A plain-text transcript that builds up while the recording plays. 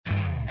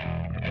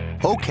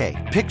Okay,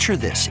 picture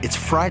this. It's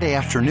Friday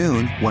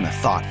afternoon when a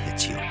thought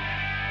hits you.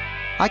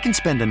 I can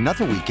spend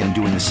another weekend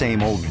doing the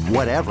same old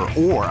whatever,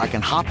 or I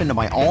can hop into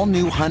my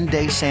all-new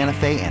Hyundai Santa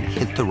Fe and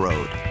hit the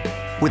road.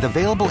 With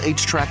available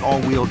H-Track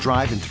all-wheel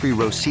drive and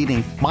 3-row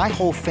seating, my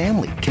whole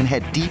family can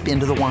head deep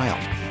into the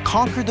wild.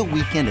 Conquer the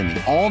weekend in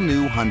the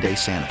all-new Hyundai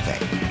Santa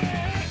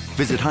Fe.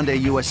 Visit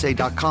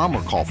HyundaiUSA.com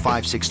or call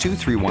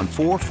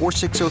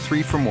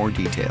 562-314-4603 for more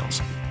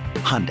details.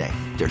 Hyundai,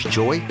 there's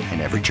joy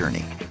in every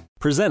journey.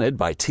 Presented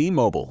by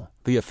T-Mobile,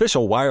 the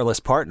official wireless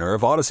partner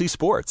of Odyssey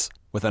Sports.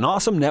 With an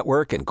awesome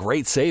network and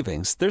great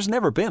savings, there's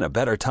never been a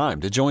better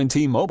time to join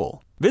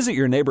T-Mobile. Visit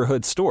your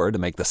neighborhood store to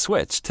make the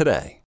switch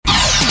today.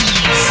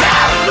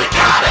 Sal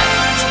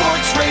Licata,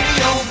 Sports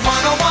Radio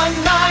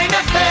 101.9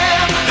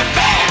 FM, The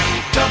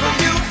Fan,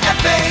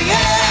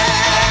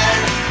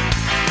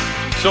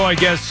 WFAN. So I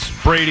guess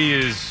Brady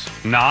is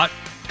not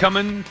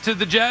coming to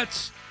the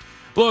Jets.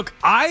 Look,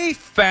 I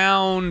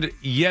found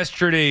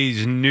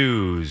yesterday's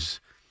news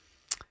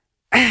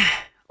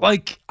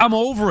like, I'm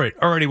over it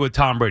already with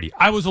Tom Brady.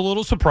 I was a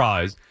little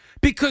surprised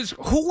because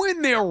who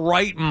in their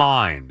right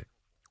mind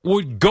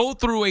would go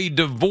through a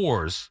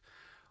divorce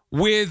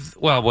with,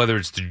 well, whether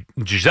it's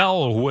Giselle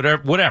or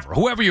whatever,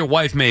 whoever your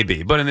wife may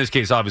be, but in this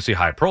case, obviously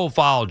high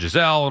profile,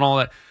 Giselle and all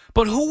that.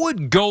 But who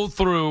would go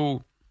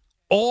through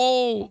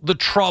all the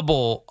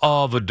trouble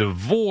of a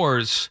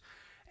divorce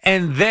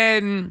and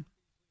then,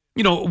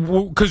 you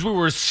know, because we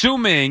were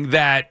assuming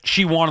that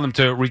she wanted them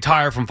to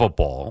retire from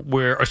football.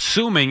 We're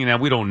assuming,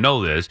 and we don't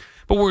know this,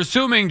 but we're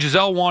assuming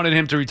Giselle wanted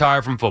him to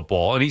retire from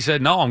football. And he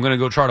said, no, I'm going to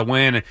go try to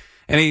win an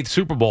 8th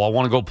Super Bowl. I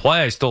want to go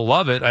play. I still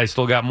love it. I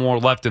still got more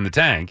left in the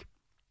tank.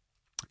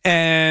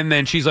 And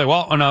then she's like,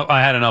 well, enough,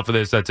 I had enough of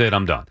this. That's it.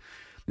 I'm done.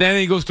 Then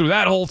he goes through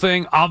that whole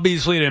thing.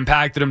 Obviously, it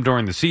impacted him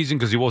during the season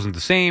because he wasn't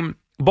the same.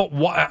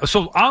 But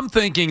so I'm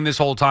thinking this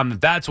whole time that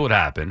that's what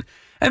happened.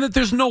 And that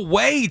there's no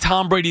way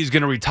Tom Brady is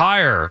going to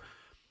retire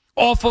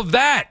off of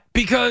that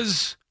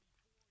because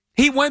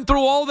he went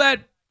through all that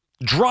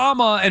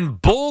drama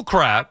and bull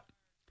crap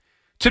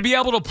to be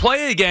able to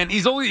play again. You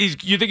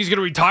think he's going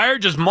to retire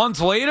just months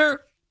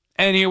later?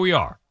 And here we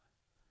are.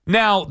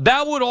 Now,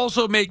 that would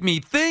also make me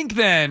think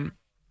then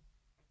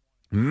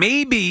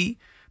maybe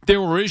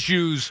there were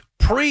issues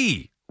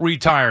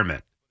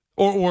pre-retirement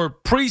or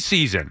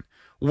preseason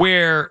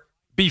where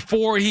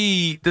before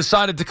he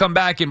decided to come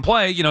back and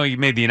play, you know, he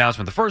made the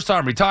announcement the first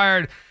time,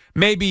 retired.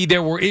 Maybe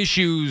there were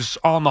issues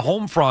on the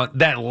home front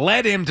that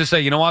led him to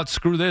say, you know what,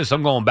 screw this,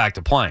 I'm going back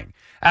to playing.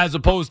 As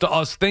opposed to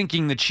us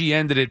thinking that she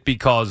ended it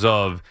because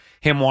of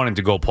him wanting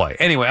to go play.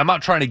 Anyway, I'm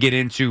not trying to get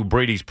into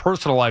Brady's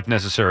personal life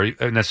necessarily,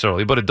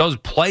 but it does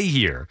play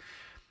here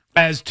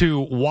as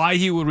to why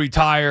he would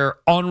retire,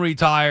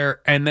 unretire,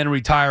 and then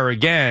retire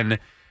again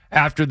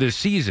after this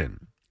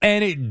season.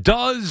 And it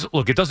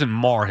doesn't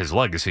mar his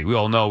legacy. We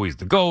all know he's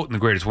the GOAT and the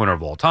greatest winner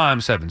of all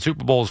time, 7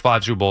 Super Bowls,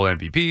 5 Super Bowl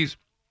MVPs.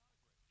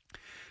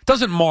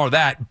 Doesn't mar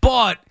that,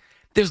 but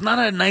there's not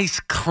a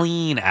nice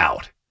clean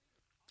out.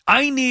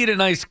 I need a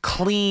nice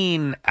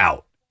clean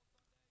out.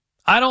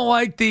 I don't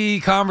like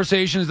the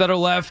conversations that are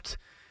left,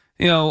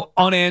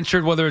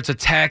 unanswered, whether it's a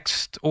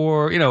text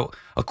or,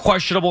 a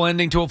questionable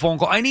ending to a phone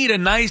call. I need a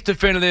nice,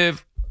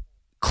 definitive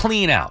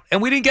clean out.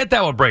 And we didn't get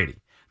that with Brady.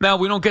 Now,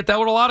 we don't get that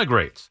with a lot of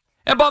greats.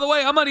 And by the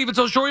way, I'm not even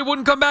so sure he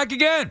wouldn't come back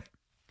again.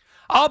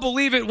 I'll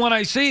believe it when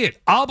I see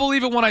it. I'll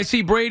believe it when I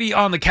see Brady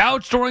on the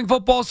couch during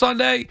football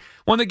Sunday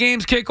when the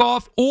games kick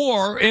off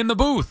or in the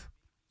booth,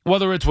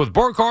 whether it's with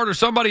Burkhardt or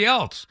somebody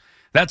else.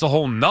 That's a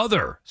whole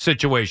nother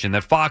situation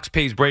that Fox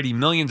pays Brady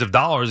millions of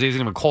dollars. He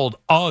hasn't even called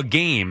a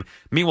game.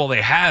 Meanwhile,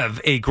 they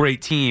have a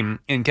great team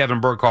in Kevin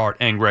Burkhardt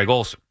and Greg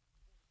Olsen.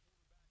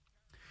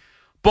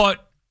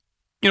 But,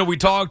 we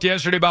talked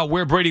yesterday about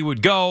where Brady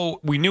would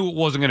go. We knew it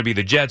wasn't going to be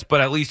the Jets,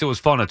 but at least it was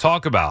fun to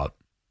talk about.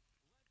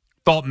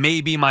 Thought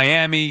maybe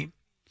Miami,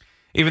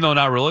 even though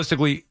not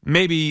realistically,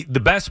 maybe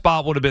the best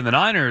spot would have been the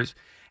Niners.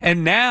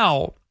 And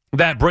now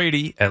that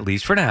Brady, at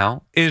least for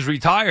now, is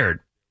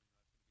retired,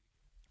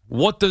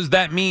 what does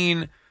that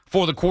mean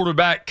for the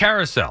quarterback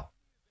carousel?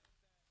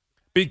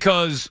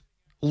 Because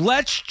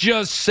let's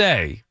just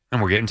say,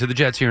 and we're getting to the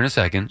Jets here in a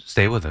second,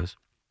 stay with us.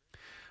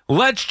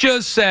 Let's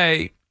just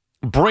say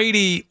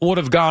Brady would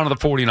have gone to the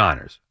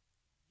 49ers.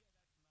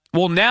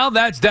 Well, now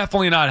that's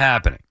definitely not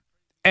happening.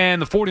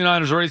 And the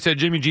 49ers already said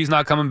Jimmy G's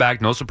not coming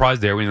back. No surprise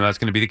there. We know that's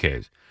going to be the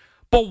case.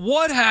 But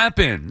what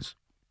happens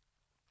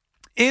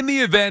in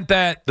the event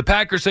that the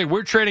Packers say,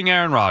 we're trading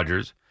Aaron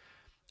Rodgers,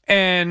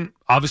 and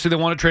obviously they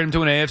want to trade him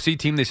to an AFC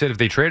team. They said if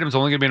they trade him, it's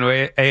only going to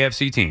be an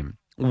AFC team.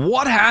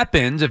 What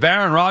happens if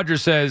Aaron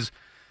Rodgers says,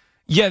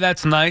 yeah,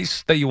 that's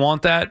nice that you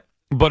want that,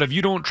 but if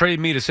you don't trade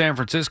me to San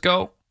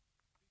Francisco,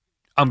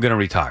 I'm going to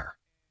retire?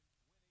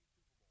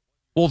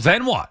 Well,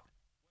 then what?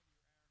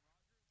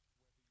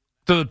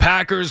 Do the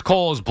Packers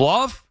call his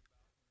bluff?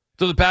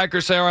 Do the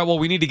Packers say, all right, well,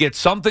 we need to get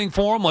something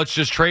for him. Let's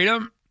just trade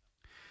him.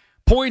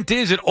 Point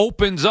is, it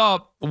opens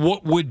up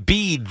what would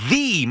be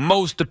the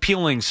most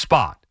appealing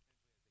spot.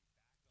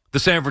 The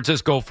San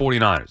Francisco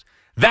 49ers.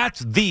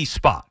 That's the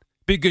spot.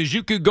 because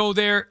you could go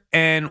there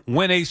and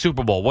win a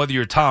Super Bowl, whether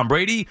you're Tom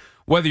Brady,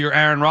 whether you're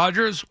Aaron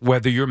Rodgers,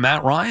 whether you're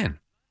Matt Ryan,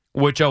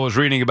 which I was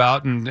reading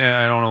about, and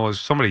I don't know,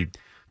 somebody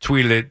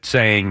tweeted it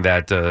saying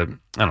that, I don't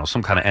know,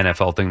 some kind of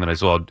NFL thing that I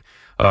saw,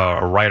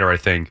 a writer, I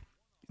think,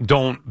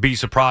 don't be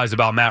surprised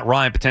about Matt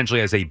Ryan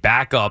potentially as a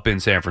backup in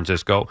San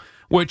Francisco,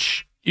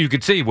 which you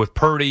could see with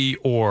Purdy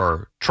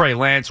or Trey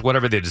Lance,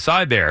 whatever they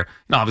decide there.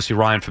 Now, obviously,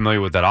 Ryan familiar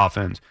with that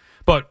offense.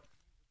 But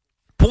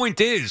point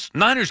is,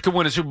 Niners could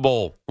win a Super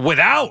Bowl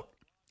without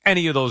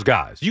any of those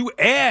guys. You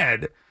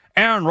add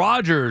Aaron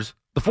Rodgers,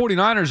 the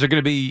 49ers are going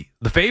to be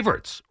the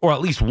favorites, or at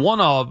least one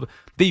of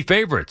the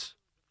favorites,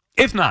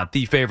 if not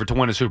the favorite to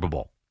win a Super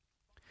Bowl.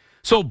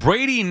 So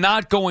Brady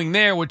not going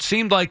there, which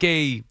seemed like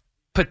a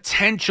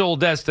potential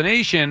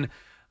destination,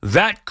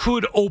 that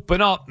could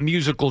open up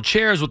musical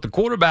chairs with the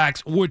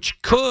quarterbacks,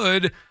 which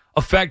could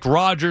affect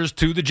Rodgers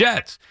to the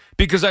Jets.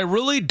 Because I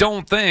really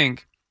don't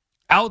think,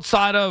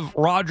 outside of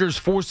Rodgers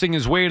forcing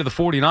his way to the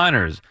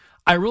 49ers,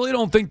 I really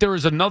don't think there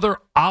is another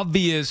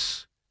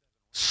obvious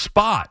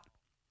spot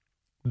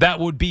that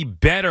would be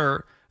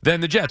better than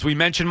the Jets. We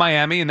mentioned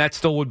Miami, and that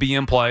still would be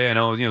in play. I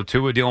know,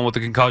 Tua dealing with the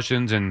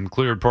concussions and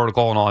cleared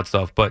protocol and all that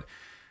stuff. But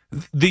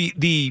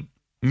the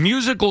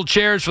musical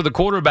chairs for the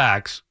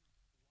quarterbacks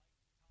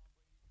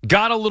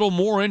got a little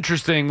more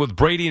interesting with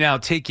Brady now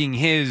taking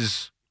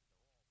his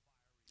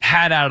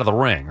hat out of the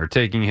ring, or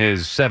taking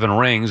his 7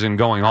 rings and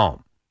going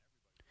home.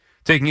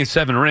 Taking his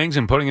 7 rings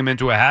and putting them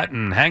into a hat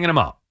and hanging them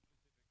up.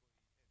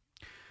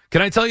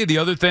 Can I tell you the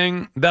other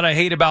thing that I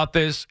hate about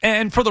this?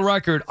 And for the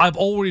record, I've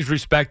always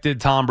respected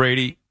Tom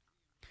Brady.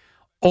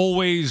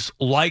 Always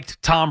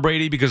liked Tom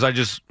Brady because I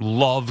just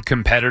love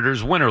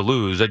competitors, win or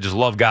lose. I just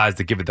love guys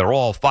that give it their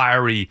all,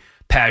 fiery,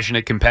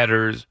 passionate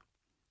competitors.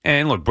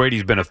 And look,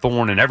 Brady's been a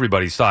thorn in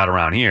everybody's side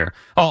around here.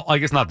 Oh, I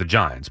guess not the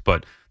Giants,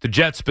 but the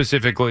Jets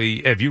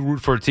specifically. If you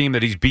root for a team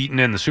that he's beaten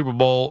in the Super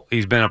Bowl,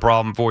 he's been a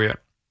problem for you.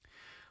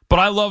 But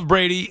I love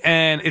Brady,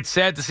 and it's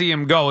sad to see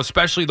him go,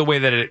 especially the way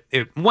that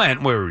it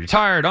went, where he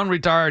retired,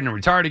 unretired, and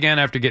retired again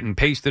after getting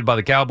pasted by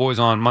the Cowboys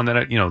on Monday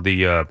night,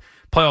 the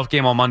playoff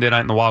game on Monday night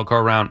in the wild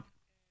card round.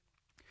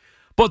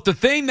 But the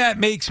thing that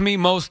makes me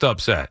most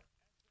upset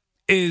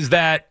is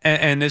that,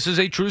 and this is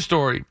a true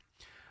story,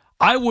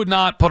 I would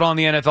not put on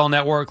the NFL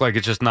Network. Like,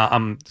 it's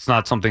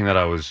not something that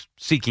I was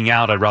seeking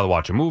out. I'd rather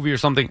watch a movie or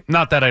something.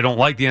 Not that I don't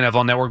like the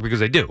NFL Network,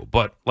 because I do.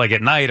 But like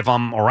at night, if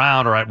I'm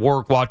around or at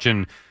work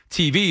watching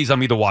TVs,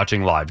 I'm either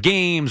watching live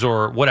games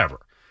or whatever.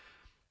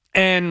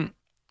 And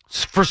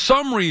for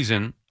some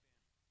reason,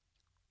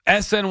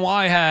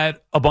 SNY had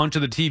a bunch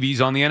of the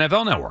TVs on the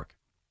NFL Network.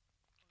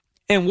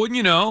 And wouldn't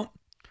you know,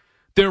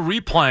 they're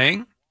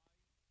replaying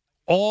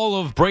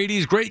all of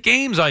Brady's great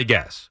games, I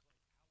guess.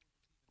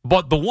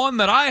 But the one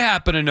that I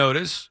happen to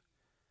notice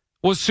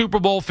was Super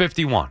Bowl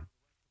 51.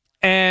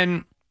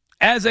 And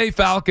as a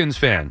Falcons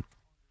fan,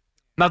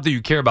 not that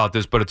you care about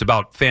this, but it's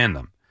about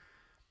fandom,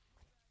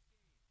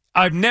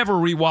 I've never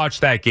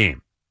rewatched that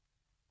game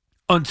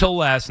until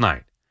last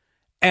night.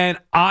 And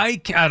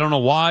I don't know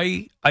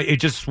why.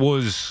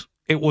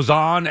 It was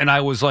on, and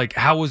I was like,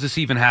 how is this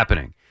even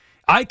happening?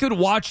 I could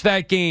watch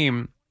that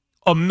game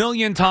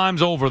 1,000,000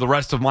 times over the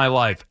rest of my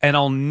life, and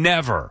I'll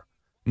never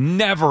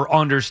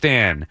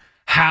understand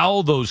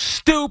how those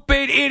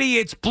stupid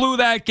idiots blew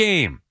that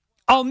game.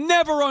 I'll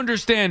never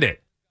understand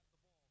it.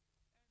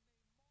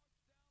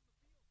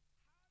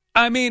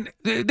 I mean,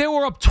 they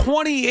were up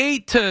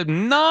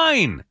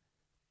 28-9.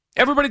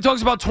 Everybody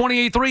talks about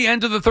 28-3,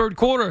 end of the third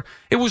quarter.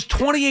 It was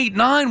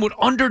 28-9 with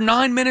under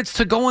 9 minutes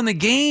to go in the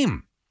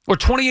game. Or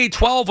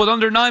 28-12 with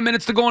under 9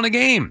 minutes to go in the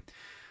game.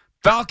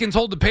 Falcons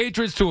hold the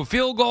Patriots to a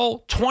field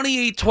goal,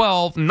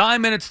 28-12,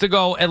 9 minutes to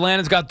go.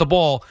 Atlanta's got the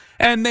ball,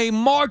 and they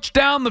march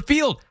down the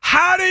field.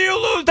 How do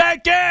you lose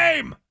that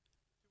game?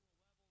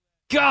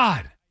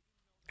 God.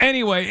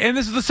 Anyway, and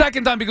this is the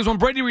second time, because when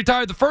Brady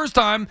retired the first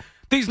time,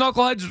 these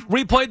knuckleheads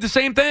replayed the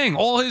same thing.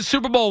 All his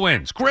Super Bowl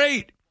wins.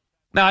 Great.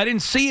 Now, I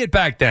didn't see it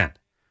back then.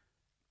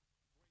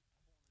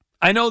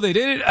 I know they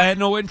did it. I had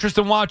no interest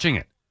in watching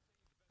it.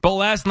 But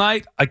last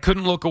night, I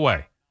couldn't look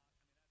away.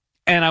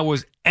 And I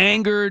was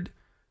angered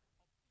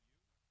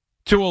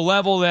to a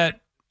level that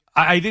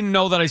I didn't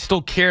know that I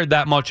still cared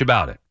that much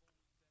about it.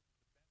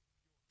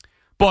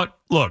 But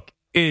look,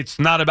 it's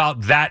not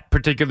about that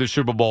particular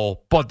Super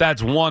Bowl, but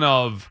that's one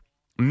of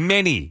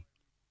many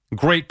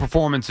great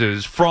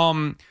performances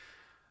from,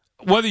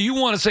 whether you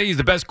want to say he's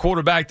the best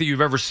quarterback that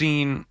you've ever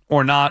seen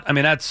or not. I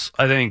mean, that's,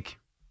 I think,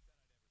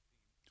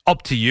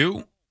 up to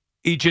you.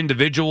 Each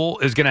individual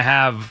is going to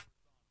have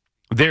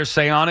their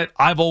say on it.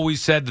 I've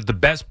always said that the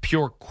best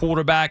pure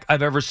quarterback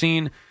I've ever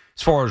seen,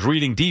 as far as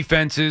reading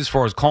defenses, as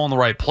far as calling the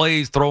right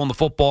plays, throwing the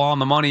football on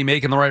the money,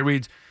 making the right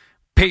reads,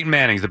 Peyton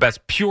Manning's the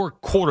best pure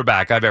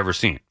quarterback I've ever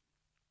seen.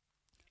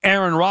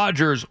 Aaron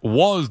Rodgers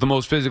was the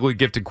most physically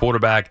gifted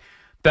quarterback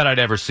that I'd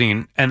ever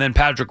seen. And then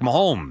Patrick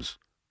Mahomes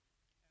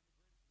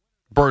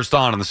burst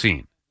on the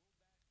scene.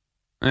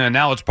 And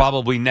now it's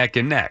probably neck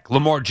and neck.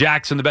 Lamar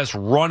Jackson, the best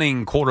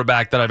running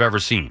quarterback that I've ever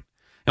seen.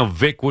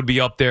 Vic would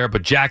be up there,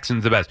 but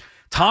Jackson's the best.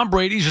 Tom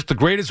Brady's just the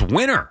greatest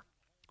winner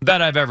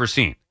that I've ever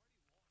seen.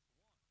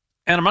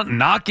 And I'm not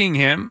knocking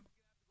him.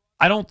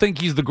 I don't think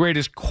he's the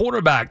greatest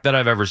quarterback that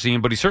I've ever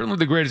seen, but he's certainly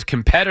the greatest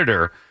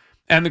competitor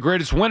and the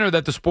greatest winner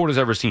that the sport has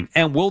ever seen.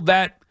 And will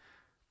that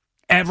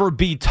ever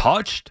be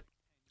touched?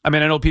 I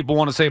mean, I know people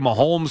want to say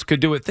Mahomes could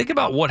do it. Think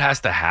about what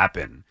has to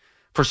happen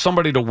for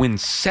somebody to win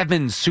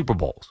 7 Super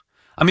Bowls.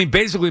 I mean,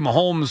 basically,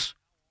 Mahomes,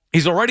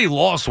 he's already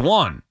lost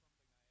one.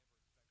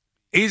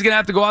 He's going to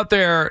have to go out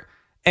there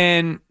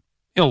and,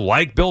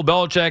 like Bill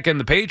Belichick and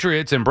the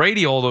Patriots and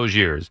Brady all those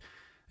years,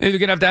 they're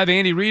going to have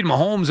Andy Reid,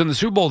 Mahomes in the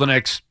Super Bowl the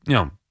next,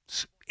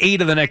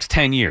 8 of the next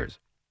 10 years.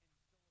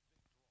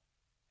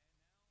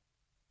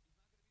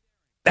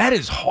 That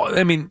is hard.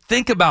 I mean,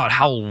 think about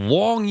how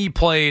long he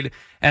played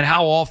and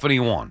how often he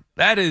won.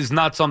 That is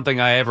not something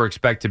I ever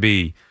expect to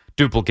be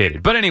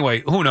duplicated. But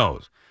anyway, who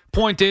knows?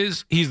 Point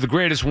is, he's the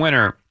greatest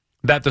winner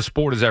that the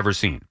sport has ever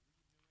seen.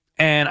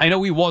 And I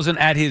know he wasn't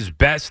at his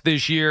best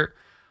this year,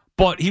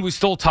 but he was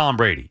still Tom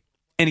Brady,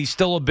 and he's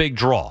still a big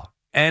draw.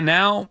 And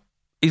now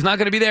he's not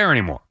going to be there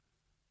anymore.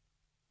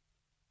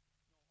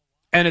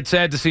 And it's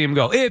sad to see him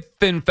go. If,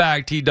 in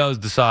fact, he does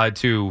decide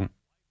to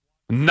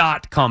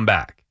not come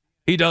back,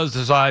 he does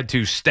decide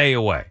to stay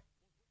away.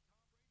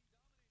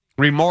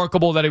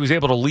 Remarkable that he was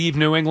able to leave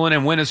New England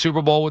and win a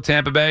Super Bowl with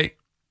Tampa Bay.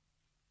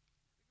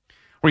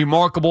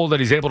 Remarkable that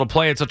he's able to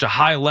play at such a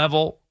high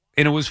level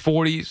into his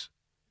 40s.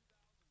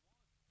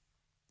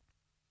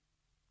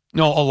 A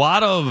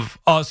lot of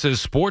us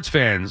as sports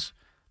fans,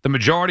 the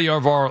majority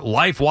of our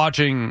life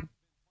watching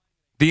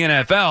the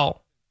NFL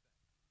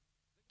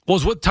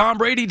was with Tom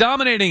Brady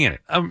dominating in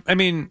it. I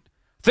mean,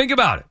 think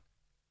about it.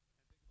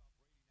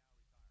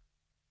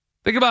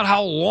 Think about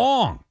how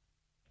long.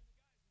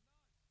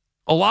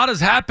 A lot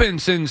has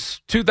happened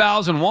since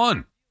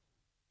 2001.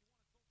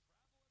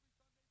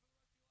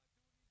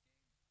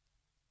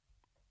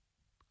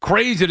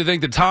 Crazy to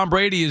think that Tom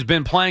Brady has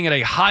been playing at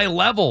a high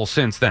level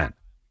since then.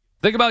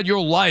 Think about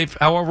your life,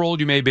 however old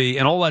you may be,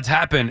 and all that's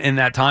happened in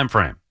that time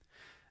frame.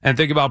 And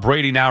think about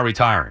Brady now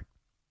retiring.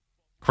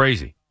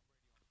 Crazy.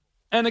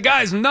 And the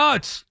guy's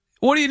nuts.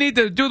 What do you need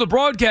to do the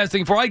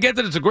broadcasting for? I get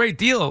that it's a great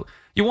deal.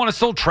 You want to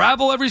still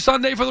travel every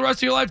Sunday for the rest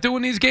of your life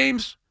doing these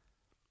games?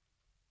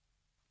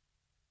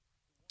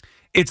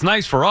 It's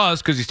nice for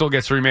us because he still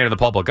gets to remain in the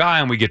public eye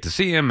and we get to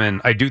see him.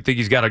 And I do think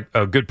he's got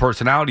a good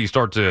personality. You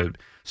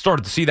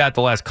started to see that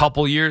the last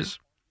couple years.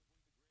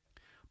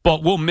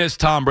 But we'll miss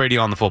Tom Brady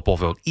on the football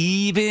field.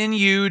 Even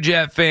you,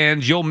 Jet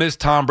fans, you'll miss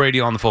Tom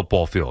Brady on the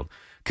football field.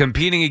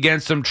 Competing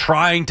against him,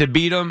 trying to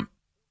beat him.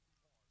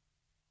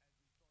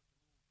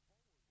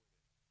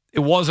 It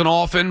wasn't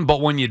often,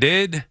 but when you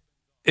did,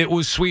 it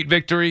was sweet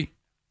victory.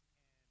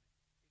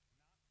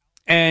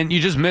 And you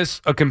just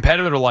miss a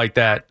competitor like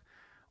that,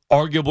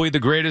 arguably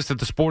the greatest that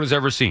the sport has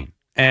ever seen.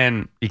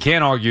 And you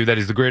can't argue that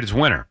he's the greatest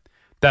winner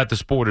that the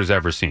sport has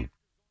ever seen.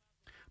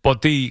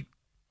 But the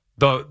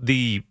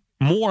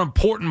more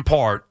important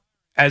part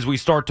as we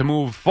start to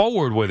move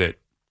forward with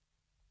it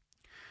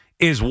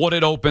is what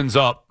it opens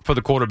up for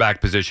the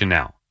quarterback position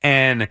now.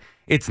 And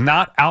it's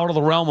not out of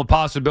the realm of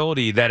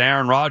possibility that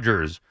Aaron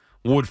Rodgers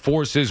would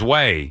force his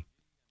way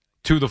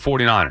to the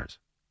 49ers.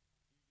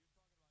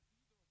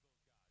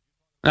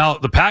 Now,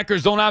 the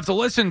Packers don't have to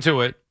listen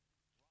to it,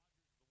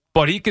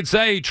 but he could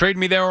say, trade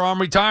me there or I'm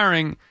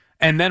retiring,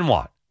 and then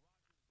what?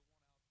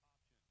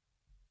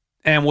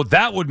 And what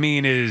that would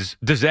mean is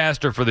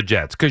disaster for the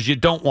Jets because you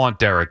don't want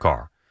Derek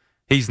Carr.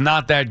 He's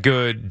not that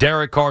good.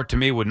 Derek Carr, to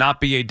me, would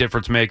not be a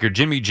difference maker.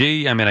 Jimmy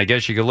G, I mean, I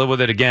guess you could live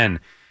with it again.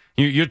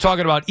 You're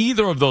talking about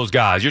either of those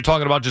guys. You're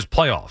talking about just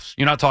playoffs.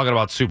 You're not talking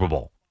about Super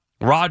Bowl.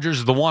 Rodgers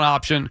is the one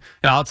option.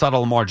 Outside of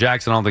Lamar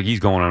Jackson, I don't think he's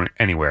going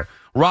anywhere.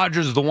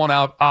 Rodgers is the one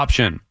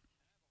option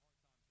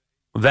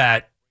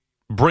that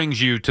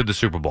brings you to the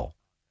Super Bowl.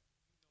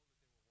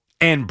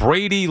 And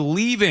Brady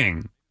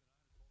leaving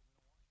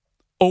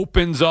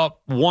opens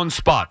up one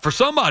spot for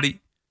somebody.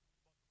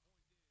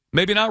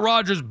 Maybe not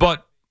Rodgers,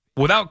 but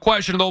without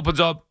question, it opens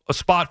up a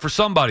spot for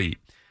somebody.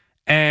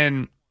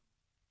 And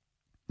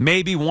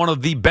maybe one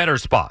of the better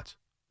spots.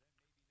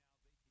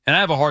 And I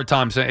have a hard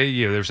time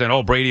saying, they're saying,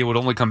 oh, Brady would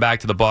only come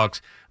back to the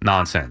Bucs.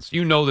 Nonsense.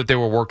 You know that they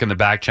were working the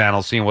back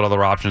channel, seeing what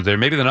other options there.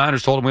 Maybe the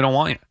Niners told him, we don't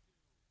want you.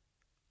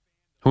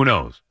 Who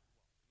knows?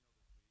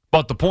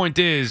 But the point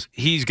is,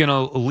 he's going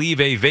to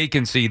leave a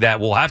vacancy that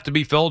will have to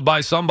be filled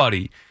by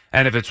somebody.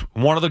 And if it's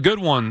one of the good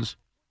ones,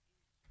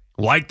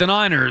 like the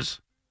Niners,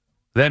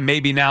 then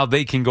maybe now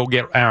they can go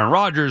get Aaron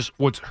Rodgers,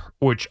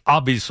 which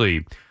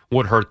obviously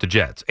would hurt the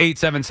Jets.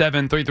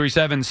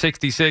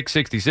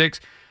 877-337-6666.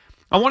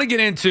 I want to get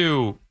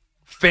into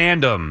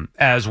fandom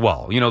as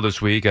well.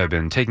 This week I've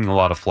been taking a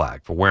lot of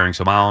flack for wearing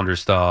some Islander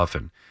stuff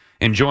and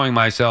enjoying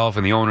myself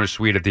in the owner's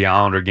suite at the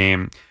Islander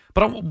game.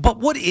 But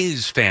what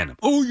is fandom?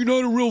 Oh, you're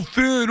not a real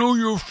fan. Oh,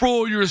 you're a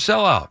fraud. You're a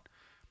sellout.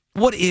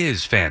 What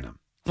is fandom?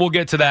 We'll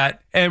get to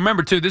that. And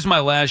remember, too, this is my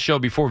last show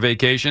before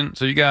vacation.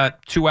 So you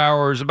got 2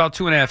 hours, about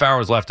 2.5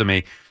 hours left of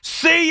me.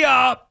 See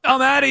ya!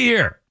 I'm out of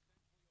here.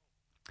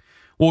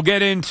 We'll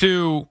get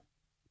into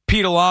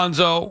Pete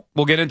Alonso.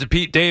 We'll get into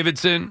Pete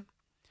Davidson.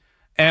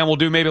 and we'll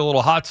do maybe a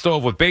little hot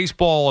stove with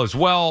baseball as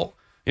well.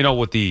 You know,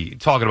 with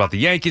talking about the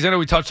Yankees. I know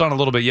we touched on it a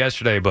little bit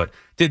yesterday, but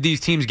did these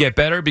teams get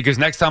better? Because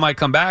next time I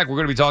come back, we're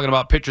going to be talking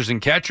about pitchers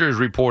and catchers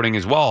reporting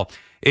as well.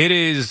 It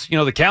is,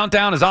 the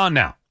countdown is on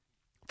now.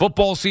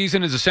 Football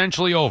season is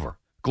essentially over.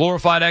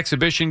 Glorified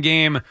exhibition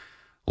game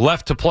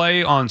left to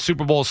play on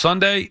Super Bowl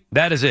Sunday.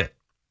 That is it.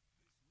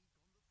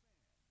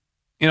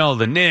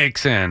 The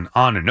Knicks and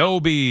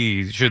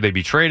Anunoby, should they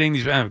be trading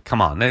these?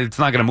 Come on, it's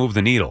not going to move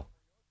the needle.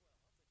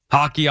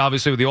 Hockey,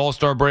 obviously, with the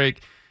All-Star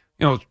break.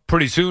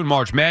 Pretty soon,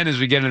 March Madness,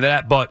 we get into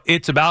that, but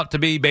it's about to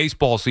be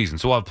baseball season,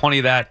 so we'll have plenty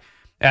of that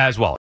as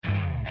well.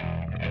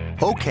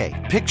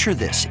 Okay, picture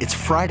this. It's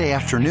Friday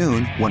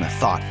afternoon when a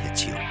thought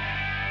hits you.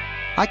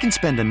 I can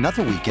spend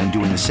another weekend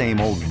doing the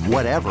same old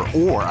whatever,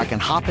 or I can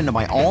hop into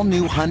my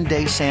all-new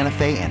Hyundai Santa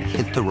Fe and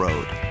hit the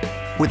road.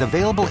 With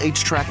available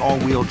H-Track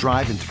all-wheel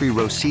drive and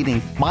 3-row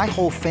seating, my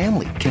whole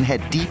family can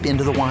head deep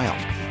into the wild.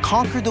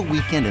 Conquer the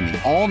weekend in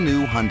the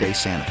all-new Hyundai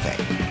Santa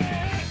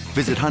Fe.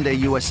 Visit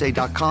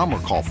HyundaiUSA.com or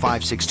call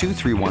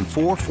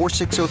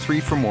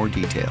 562-314-4603 for more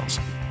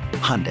details.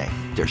 Hyundai,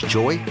 there's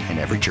joy in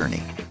every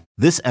journey.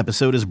 This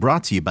episode is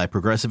brought to you by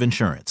Progressive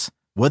Insurance.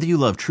 Whether you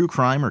love true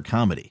crime or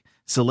comedy,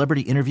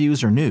 celebrity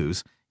interviews or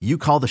news, you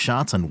call the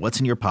shots on what's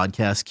in your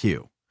podcast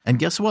queue. And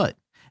guess what?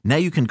 Now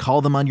you can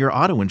call them on your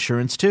auto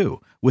insurance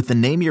too with the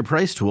Name Your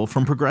Price tool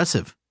from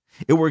Progressive.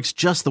 It works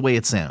just the way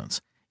it sounds.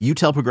 You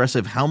tell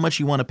Progressive how much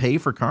you want to pay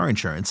for car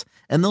insurance,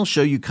 and they'll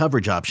show you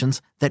coverage options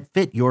that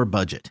fit your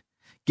budget.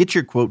 Get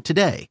your quote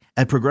today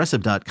at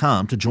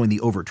Progressive.com to join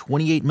the over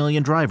 28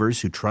 million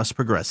drivers who trust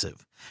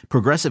Progressive.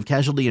 Progressive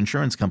Casualty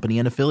Insurance Company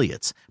and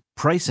Affiliates.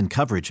 Price and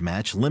coverage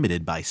match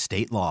limited by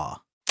state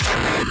law.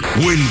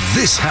 When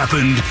this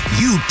happened,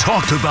 you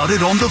talked about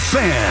it on The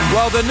Fan.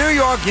 Well, the New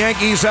York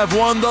Yankees have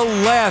won the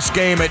last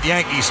game at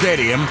Yankee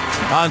Stadium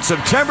on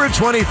September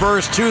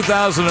 21st,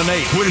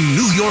 2008. When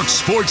New York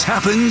sports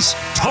happens,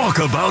 talk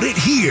about it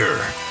here.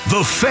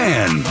 The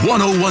Fan,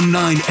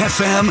 101.9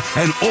 FM,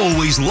 and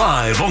always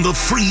live on the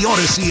free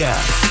Odyssey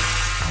app.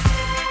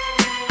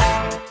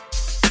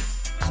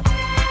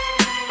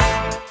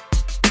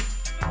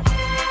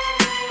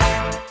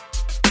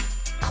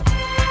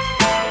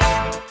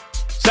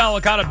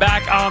 Licata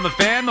back on the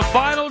Fan. The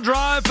final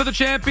drive for the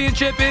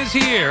championship is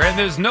here, and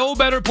there's no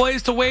better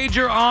place to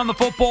wager on the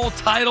football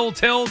title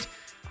tilt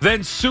than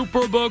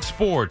Superbook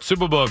Sports.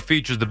 Superbook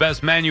features the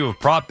best menu of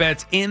prop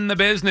bets in the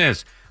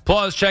business.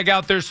 Plus, check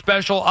out their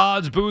special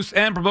odds boosts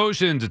and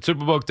promotions at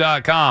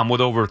Superbook.com.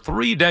 With over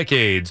 3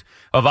 decades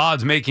of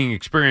odds-making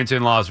experience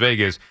in Las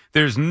Vegas,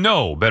 there's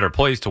no better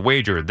place to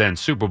wager than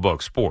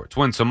Superbook Sports.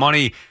 Win some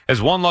money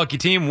as one lucky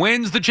team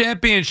wins the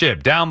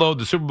championship. Download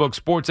the Superbook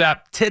Sports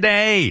app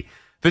today.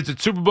 Visit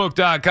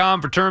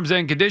Superbook.com for terms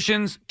and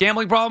conditions.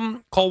 Gambling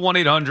problem? Call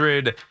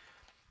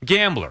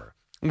 1-800-GAMBLER.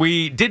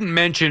 We didn't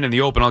mention in the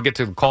open, I'll get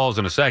to the calls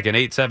in a second,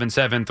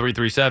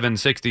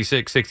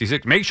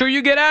 877-337-6666. Make sure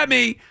you get at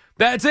me.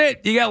 That's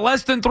it. You got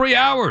less than 3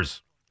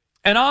 hours.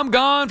 And I'm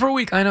gone for a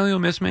week. I know you'll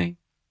miss me.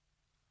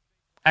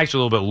 Actually,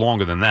 a little bit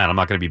longer than that. I'm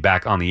not going to be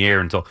back on the air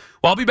until,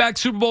 I'll be back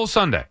Super Bowl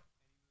Sunday.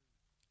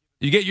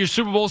 You get your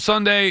Super Bowl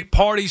Sunday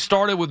party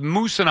started with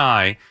Moose and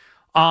I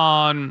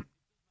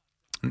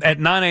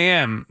at 9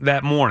 a.m.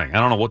 that morning. I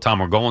don't know what time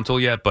we're going till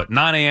yet, but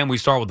 9 a.m. we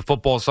start with the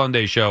Football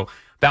Sunday show.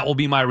 That will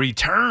be my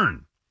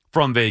return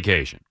from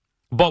vacation.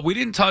 But we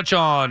didn't touch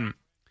on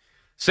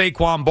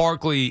Saquon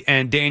Barkley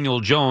and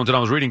Daniel Jones, and I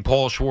was reading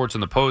Paul Schwartz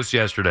in the Post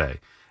yesterday,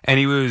 and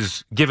he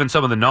was giving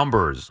some of the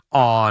numbers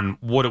on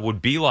what it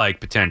would be like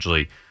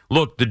potentially.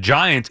 Look, the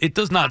Giants, it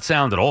does not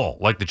sound at all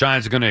like the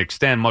Giants are going to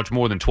extend much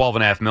more than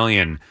 $12.5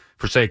 million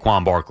for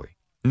Saquon Barkley,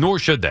 nor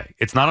should they.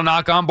 It's not a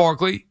knock on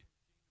Barkley.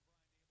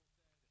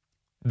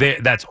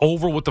 That's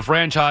over what the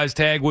franchise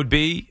tag would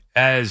be,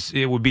 as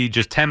it would be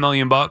just $10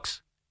 million.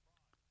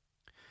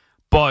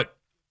 But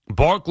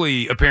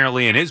Barkley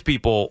apparently and his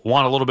people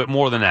want a little bit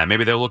more than that.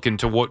 Maybe they're looking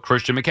to what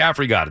Christian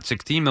McCaffrey got at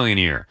 $16 million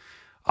a year.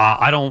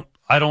 I don't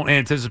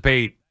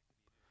anticipate,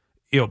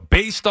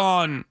 based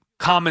on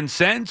common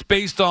sense,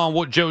 based on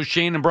what Joe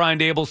Schoen and Brian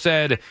Dable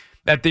said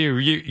at their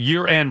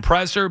year-end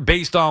presser,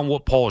 based on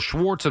what Paul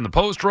Schwartz in the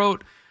Post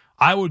wrote,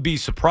 I would be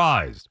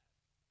surprised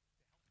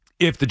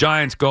if the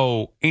Giants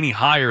go any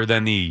higher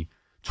than the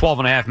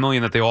 $12.5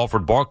 million that they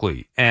offered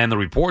Barkley. And the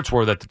reports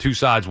were that the two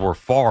sides were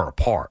far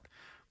apart.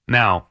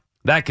 Now,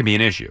 that can be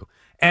an issue.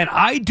 And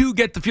I do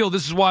get the feel,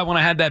 this is why when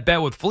I had that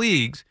bet with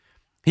Fleegs,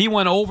 he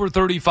went over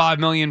 $35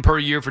 million per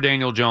year for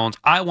Daniel Jones.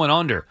 I went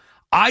under.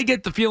 I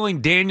get the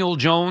feeling Daniel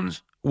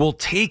Jones will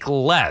take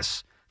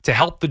less to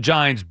help the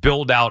Giants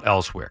build out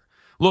elsewhere.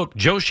 Look,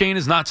 Joe Schoen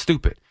is not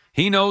stupid.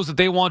 He knows that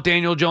they want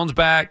Daniel Jones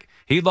back.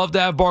 He'd love to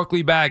have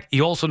Barkley back.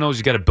 He also knows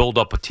he's got to build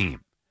up a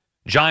team.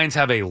 Giants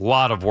have a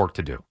lot of work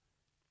to do.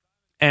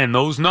 And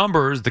those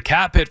numbers, the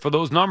cap hit for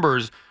those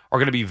numbers, are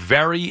going to be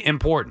very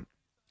important.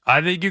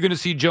 I think you're going to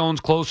see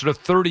Jones closer to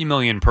 $30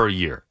 million per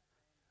year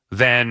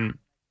than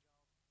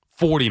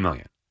 $40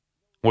 million,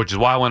 which is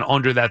why I went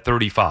under that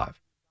 35.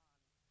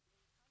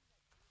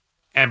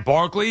 And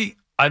Barkley,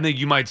 I think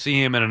you might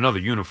see him in another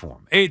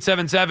uniform.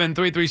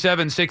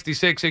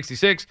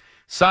 877-337-6666.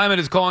 Simon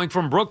is calling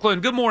from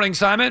Brooklyn. Good morning,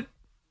 Simon.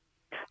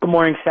 Good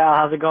morning, Sal.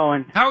 How's it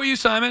going? How are you,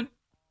 Simon?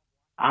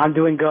 I'm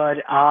doing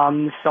good.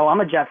 So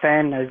I'm a Jet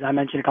fan, as I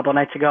mentioned a couple of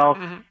nights ago,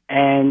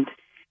 and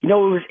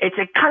it's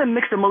a kind of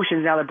mixed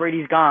emotions now that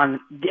Brady's gone.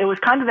 It was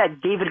kind of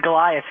that David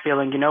Goliath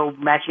feeling,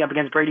 matching up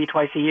against Brady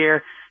twice a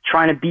year,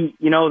 trying to beat,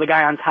 the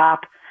guy on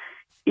top.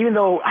 Even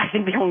though I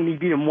think they only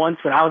beat him once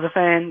when I was a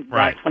fan,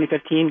 right. That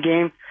 2015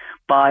 game,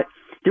 but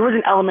there was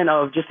an element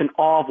of just an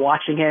awe of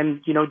watching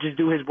him, just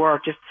do his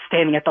work, just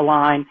standing at the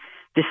line,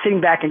 just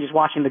sitting back and just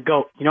watching the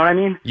GOAT. You know what I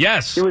mean?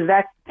 Yes. There was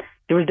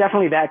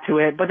definitely that to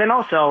it. But then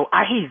also,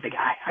 I hated the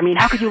guy. I mean,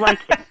 how could you like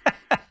him?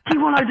 He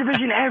won our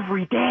division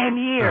every damn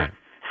year. Right.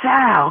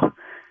 Sal.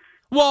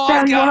 Well,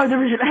 Sal, he won our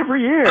division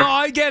every year. No,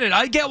 I get it.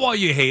 I get why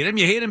you hate him.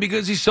 You hate him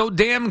because he's so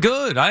damn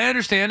good. I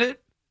understand it.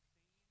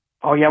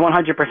 Oh, yeah,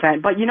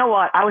 100%. But you know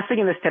what? I was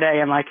thinking this today,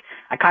 and, I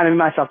kind of made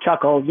myself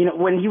chuckle.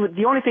 When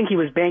the only thing he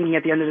was banging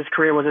at the end of his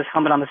career was his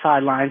helmet on the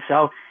sideline,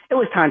 so it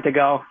was time to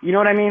go. You know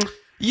what I mean?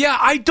 Yeah,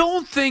 I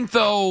don't think,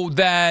 though,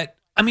 that...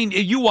 I mean,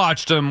 you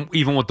watched him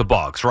even with the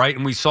Bucs, right?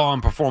 And we saw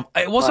him perform.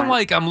 It wasn't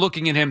like I'm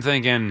looking at him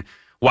thinking,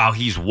 wow,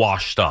 he's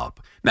washed up.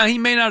 Now, he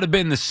may not have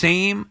been the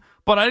same,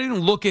 but I didn't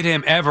look at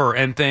him ever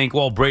and think,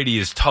 well, Brady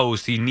is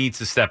toast. He needs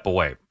to step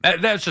away.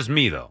 That's just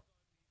me, though.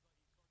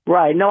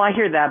 Right. No, I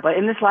hear that. But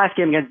in this last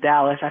game against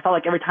Dallas, I felt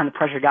like every time the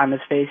pressure got in his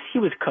face, he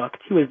was cooked.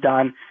 He was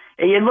done.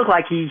 It looked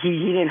like he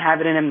didn't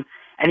have it in him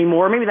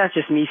anymore. Maybe that's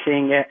just me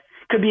seeing it.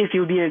 Could be if he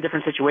would be in a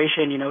different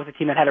situation, with a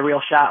team that had a real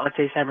shot, let's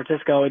say San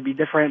Francisco, it'd be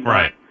different.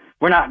 Right.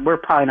 We're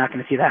probably not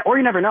going to see that. Or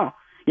you never know.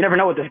 You never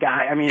know with this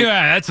guy. I mean,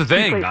 yeah, that's the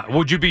thing.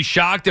 Would you be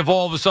shocked if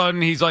all of a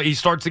sudden he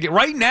starts to get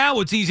right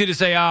now? It's easy to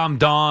say, I'm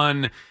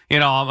done.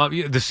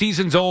 The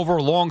season's over,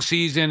 long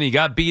season. He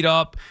got beat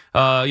up,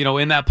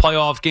 in that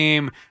playoff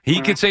game.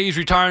 He could say he's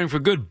retiring for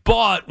good.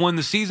 But when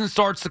the season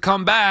starts to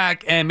come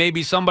back and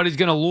maybe somebody's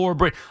going to lure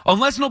Brady,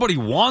 unless nobody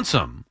wants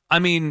him. I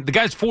mean, the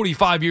guy's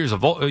 45 years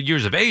of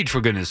age, for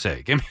goodness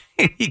sake. I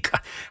mean,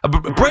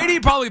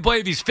 Brady probably play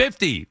if he's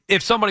 50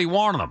 if somebody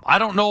wanted him. I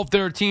don't know if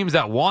there are teams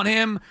that want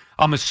him.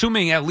 I'm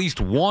assuming at least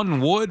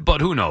one would,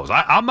 but who knows?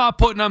 I'm not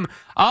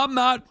I'm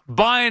not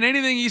buying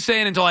anything he's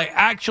saying until I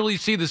actually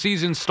see the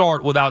season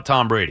start without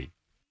Tom Brady.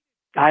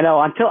 I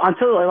know. Until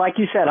like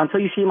you said,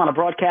 until you see him on a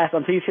broadcast,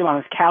 until you see him on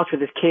his couch with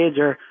his kids,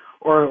 or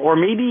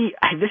maybe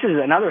this is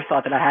another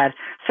thought that I had.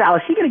 Sal,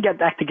 is he going to get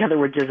back together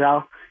with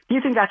Giselle? Do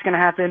you think that's going to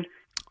happen?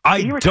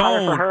 I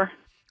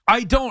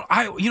don't.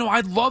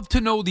 I'd love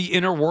to know the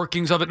inner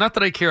workings of it. Not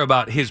that I care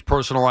about his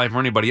personal life or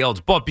anybody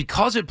else, but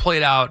because it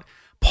played out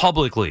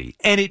publicly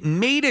and it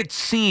made it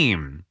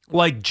seem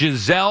like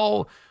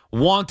Giselle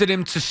wanted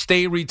him to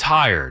stay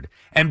retired,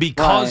 and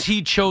because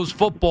he chose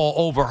football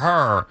over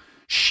her,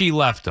 she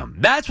left him.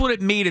 That's what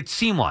it made it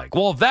seem like.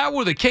 Well, if that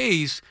were the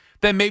case,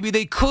 then maybe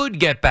they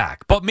could get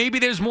back, but maybe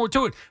there's more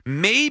to it.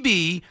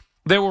 Maybe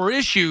there were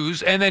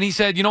issues, and then he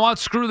said, you know what,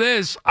 screw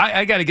this.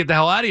 I got to get the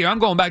hell out of here. I'm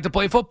going back to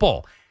play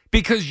football.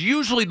 Because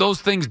usually those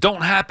things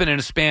don't happen in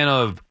a span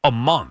of a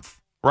month,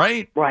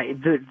 right? Right.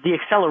 The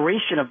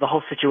acceleration of the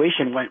whole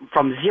situation went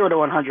from 0 to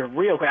 100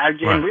 real quick.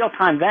 In real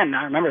time then.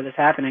 I remember this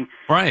happening.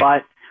 Right.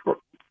 But,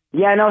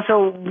 yeah, no,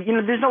 so,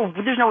 there's no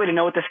way to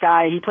know with this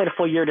guy. He played a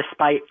full year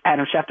despite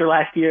Adam Schefter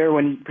last year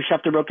when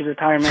Schefter broke his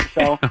retirement.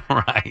 So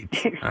Right.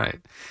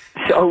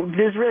 So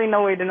there's really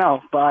no way to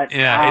know. But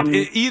yeah,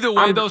 either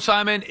way, though,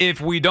 Simon, if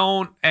we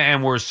don't,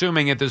 and we're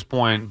assuming at this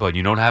point, but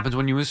you know what happens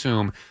when you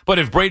assume, but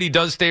if Brady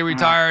does stay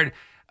retired,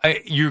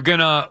 you're going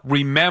to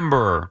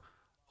remember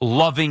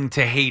loving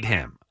to hate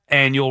him.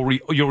 And you'll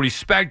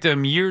respect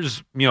him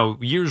years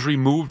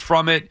removed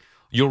from it.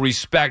 You'll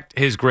respect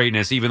his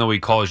greatness, even though he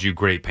caused you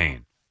great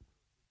pain.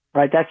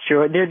 Right, that's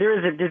true.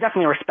 There's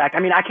definitely a respect. I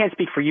mean, I can't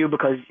speak for you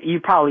because you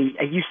probably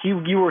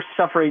you were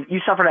suffering. You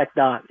suffered at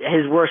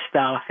his worst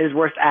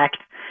act,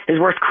 his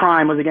worst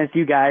crime was against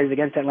you guys,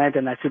 against Atlanta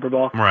in that Super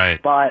Bowl.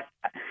 Right. But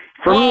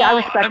for me, I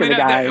respected the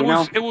guy.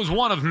 It was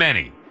one of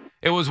many.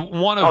 It was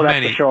one of that's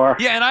many. For sure.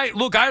 Yeah, and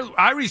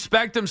I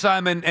respect him,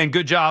 Simon, and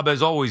good job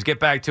as always. Get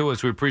back to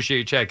us. We appreciate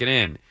you checking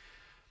in.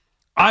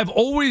 I've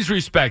always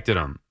respected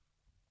him.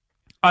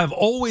 I've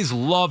always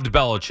loved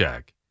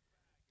Belichick,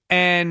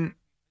 and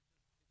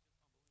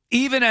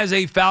even as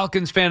a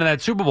Falcons fan of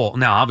that Super Bowl,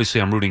 now obviously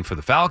I'm rooting for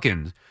the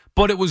Falcons,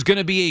 but it was going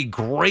to be a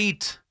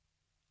great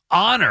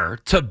honor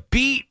to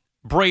beat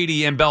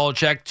Brady and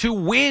Belichick to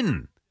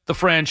win the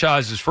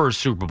franchise's first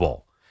Super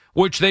Bowl,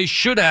 which they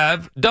should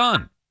have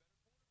done.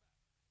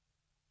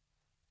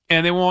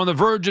 And they were on the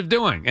verge of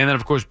doing. And then,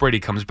 of course, Brady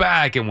comes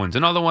back and wins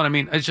another one. I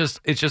mean, it's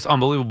just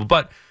unbelievable.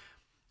 But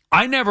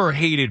I never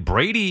hated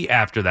Brady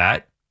after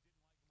that.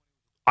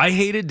 I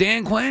hated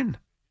Dan Quinn.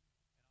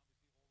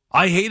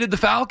 I hated the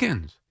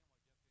Falcons.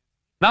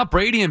 Not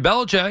Brady and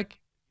Belichick.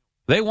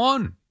 They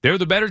won. They're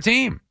the better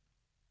team.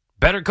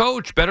 Better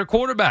coach, better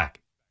quarterback.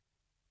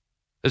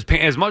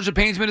 As much as it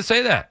pains me to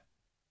say that.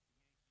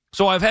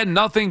 So I've had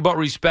nothing but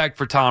respect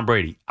for Tom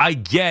Brady. I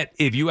get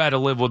if you had to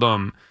live with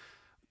him,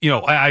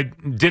 I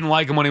didn't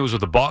like him when he was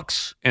with the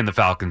Bucks in the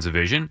Falcons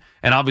division.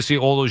 And obviously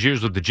all those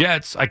years with the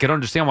Jets, I could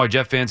understand why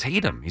Jet fans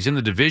hate him. He's in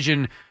the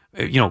division,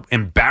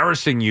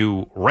 embarrassing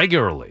you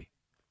regularly.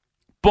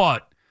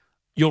 But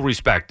you'll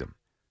respect him.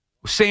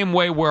 Same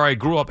way where I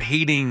grew up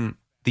hating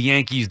the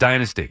Yankees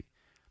dynasty.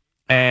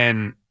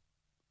 And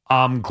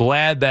I'm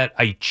glad that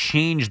I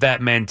changed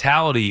that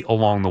mentality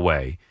along the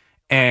way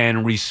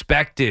and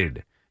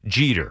respected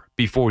Jeter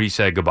before he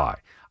said goodbye.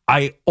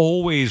 I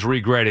always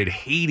regretted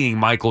hating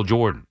Michael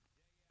Jordan.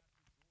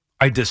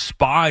 I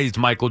despised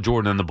Michael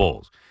Jordan and the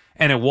Bulls.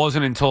 And it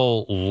wasn't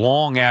until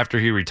long after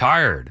he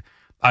retired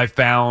I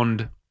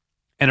found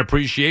an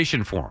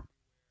appreciation for him.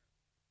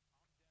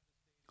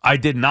 I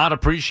did not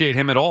appreciate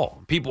him at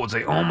all. People would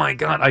say, oh my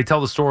God. I've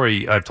told the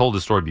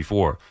story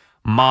before.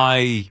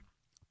 My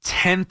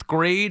 10th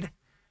grade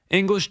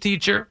English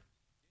teacher,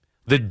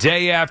 the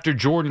day after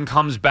Jordan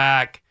comes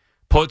back,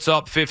 puts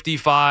up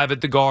 55 at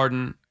the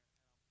Garden,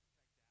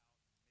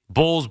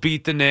 Bulls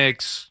beat the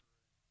Knicks,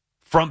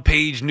 front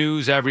page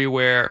news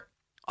everywhere.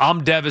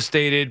 I'm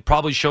devastated.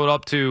 Probably showed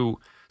up to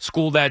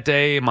school that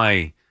day in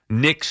my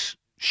Knicks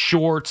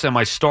shorts and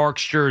my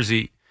Starks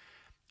jersey.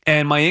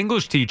 And my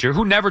English teacher,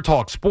 who never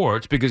talked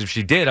sports, because if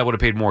she did, I would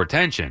have paid more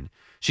attention.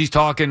 She's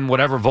talking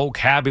whatever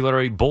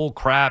vocabulary, bull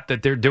crap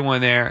that they're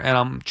doing there. And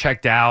I'm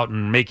checked out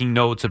and making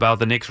notes about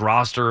the Knicks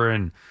roster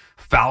and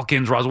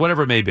Falcons roster,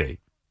 whatever it may be.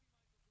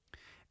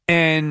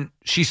 And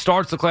she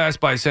starts the class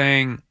by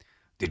saying,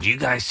 did you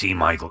guys see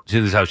Michael?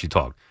 This is how she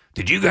talked.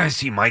 Did you guys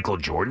see Michael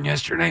Jordan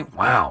yesterday?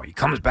 Wow, he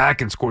comes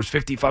back and scores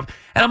 55.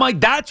 And I'm like,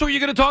 that's what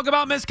you're going to talk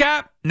about, Miss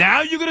Cap?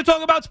 Now you're going to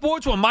talk about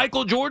sports when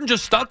Michael Jordan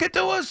just stuck it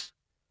to us?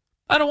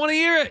 I don't want to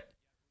hear it.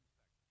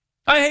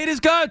 I hate his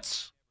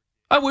guts.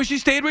 I wish he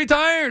stayed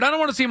retired. I don't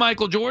want to see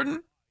Michael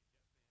Jordan.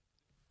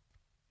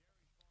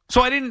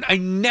 So I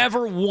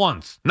never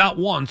once, not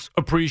once,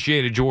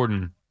 appreciated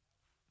Jordan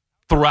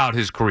throughout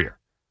his career.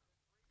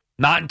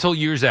 Not until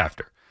years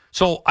after.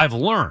 So I've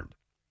learned.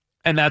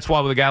 And that's why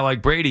with a guy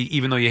like Brady,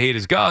 even though you hate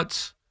his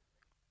guts,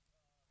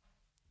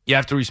 you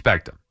have to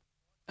respect him.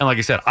 And like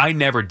I said, I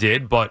never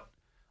did, but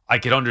I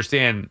could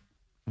understand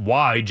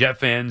why Jet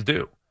fans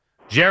do.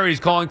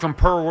 Jerry's calling from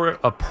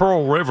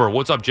Pearl River.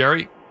 What's up,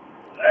 Jerry?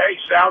 Hey,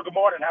 Sal. Good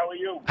morning. How are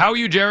you? How are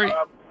you, Jerry?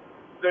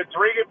 The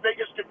three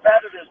biggest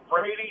competitors,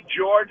 Brady,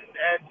 Jordan,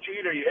 and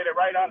Jeter. You hit it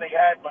right on the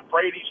head, but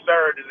Brady's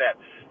third in that.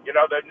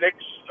 The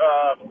Knicks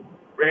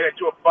ran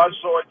into a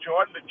buzzsaw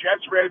Jordan. The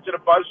Jets ran into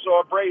the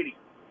buzzsaw Brady.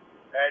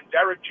 And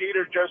Derek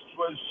Jeter just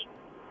was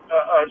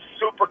a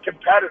super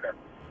competitor.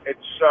 It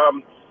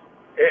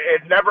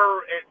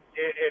never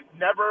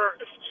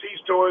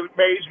ceased to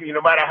amaze me.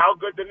 No matter how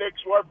good the Knicks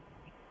were,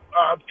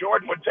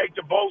 Jordan would take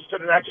the Bulls to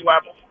the next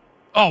level.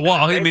 Oh,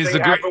 well, I mean, it's the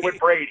great with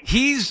Brady.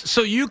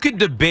 So we could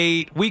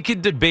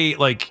debate,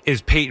 like,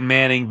 is Peyton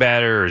Manning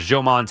better, or is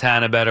Joe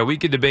Montana better? We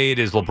could debate,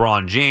 is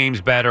LeBron James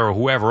better, or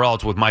whoever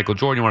else with Michael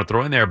Jordan you want to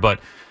throw in there. But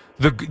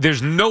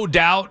there's no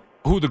doubt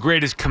who the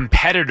greatest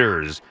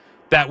competitors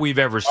that we've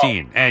ever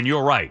seen. And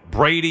you're right.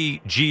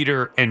 Brady,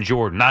 Jeter, and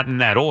Jordan. Not in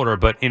that order,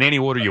 but in any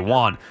order you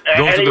want.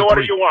 Those any are the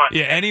order three. you want.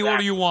 Yeah, any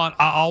order you want.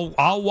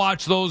 I'll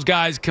watch those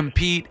guys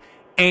compete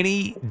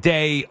any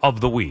day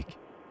of the week.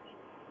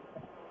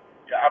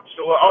 Yeah,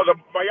 absolutely. Oh,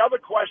 my other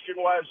question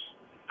was,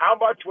 how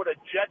much would a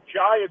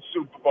Jet-Giants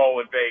Super Bowl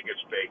in Vegas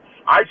be?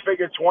 I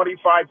figured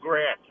 $25,000.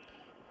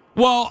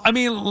 Well, I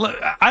mean,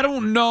 I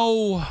don't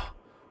know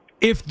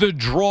if the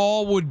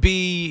draw would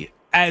be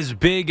as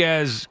big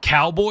as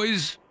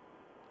Cowboys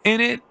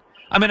in it.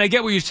 I mean, I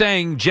get what you're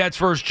saying, Jets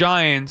versus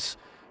Giants.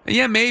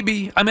 Yeah,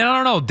 maybe. I mean, I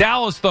don't know.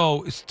 Dallas,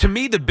 though, to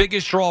me, the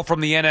biggest draw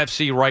from the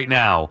NFC right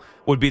now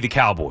would be the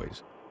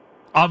Cowboys.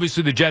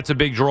 Obviously, the Jets a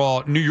big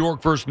draw. New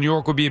York versus New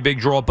York would be a big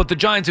draw. But the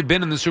Giants have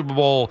been in the Super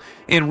Bowl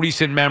in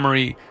recent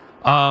memory.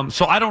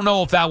 So I don't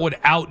know if that would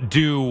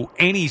outdo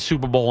any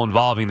Super Bowl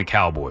involving the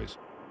Cowboys.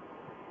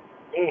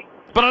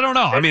 But I don't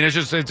know. I mean,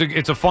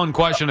 it's a fun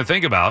question to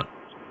think about.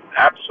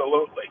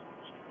 Absolutely.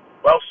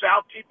 Well,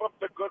 Sal, keep up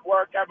the good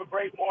work. Have a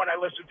great morning.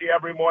 I listen to you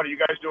every morning. You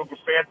guys do a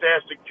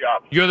fantastic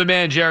job. You're the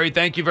man, Jerry.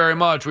 Thank you very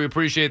much. We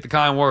appreciate the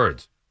kind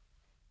words.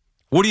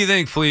 What do you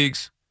think,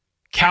 Fleegs?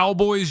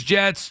 Cowboys,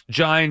 Jets,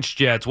 Giants,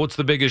 Jets. What's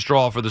the biggest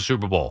draw for the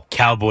Super Bowl?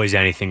 Cowboys,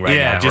 anything right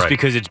now. Just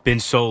because it's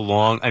been so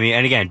long. I mean,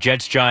 and again,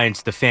 Jets,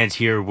 Giants, the fans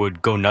here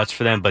would go nuts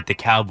for them, but the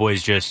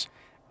Cowboys just,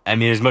 I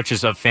mean, as much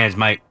as fans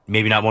might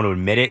maybe not want to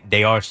admit it,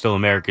 they are still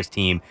America's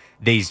team.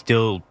 They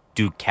still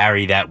do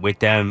carry that with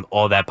them,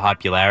 all that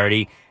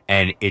popularity.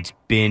 And it's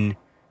been,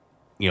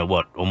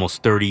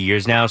 almost 30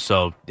 years now.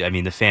 So, I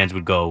mean, the fans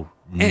would go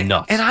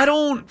nuts. And I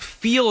don't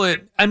feel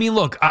it. I mean,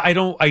 look, I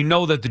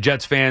know that the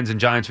Jets fans and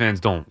Giants fans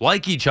don't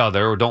like each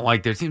other or don't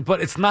like their team, but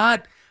it's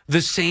not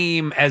the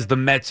same as the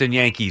Mets and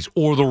Yankees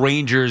or the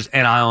Rangers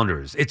and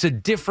Islanders. It's a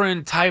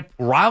different type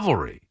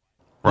rivalry,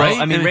 right?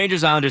 Well, I mean,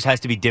 Rangers-Islanders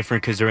has to be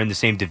different because they're in the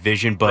same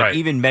division, but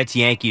even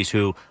Mets-Yankees,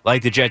 who,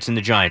 like the Jets and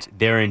the Giants,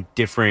 they're in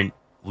different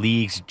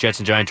leagues. Jets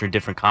and Giants are in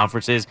different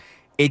conferences.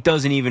 It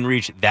doesn't even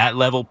reach that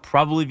level,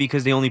 probably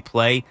because they only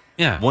play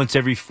once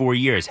every 4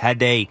 years. Had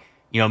they,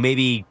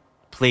 maybe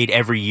played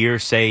every year,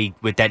 say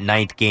with that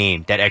 9th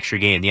game, that extra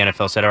game, the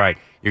NFL said, all right,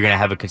 you're going to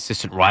have a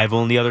consistent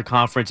rival in the other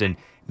conference, and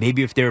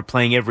maybe if they were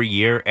playing every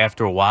year,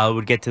 after a while it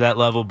would get to that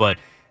level, but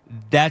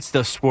that's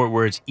the sport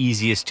where it's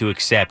easiest to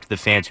accept the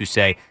fans who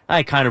say,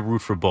 I kind of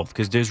root for both,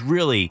 because there's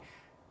really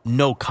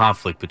no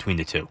conflict between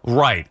the two.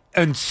 Right.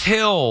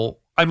 Until,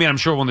 I mean, I'm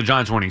sure when the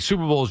Giants were winning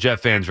Super Bowls, Jet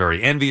fans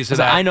very envious of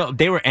that. I know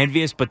they were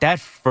envious, but that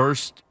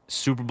first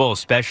Super Bowl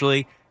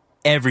especially,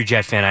 every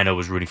Jet fan I know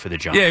was rooting for the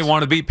Giants. Yeah, you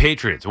want to beat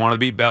Patriots.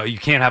 You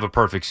can't have a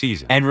perfect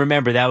season. And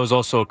remember, that was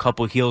also a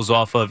couple heels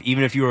off of,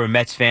 even if you were a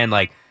Mets fan,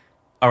 like,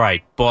 all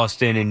right,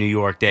 Boston and New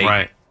York,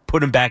 they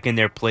put them back in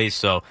their place.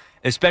 So,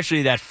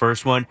 especially that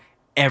first one,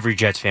 every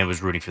Jets fan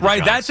was rooting for the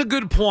Giants. Right, that's a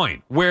good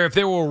point. Where if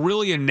there were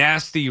really a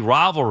nasty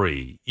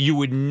rivalry, you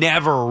would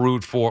never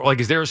root for. Like,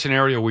 is there a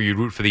scenario where you'd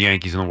root for the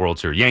Yankees in the World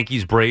Series?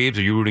 Yankees, Braves,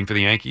 are you rooting for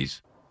the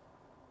Yankees?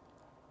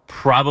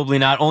 Probably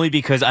not, only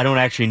because I don't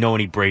actually know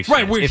any Braves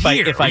fans. Right, we're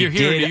here. If I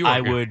did, I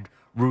would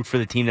root for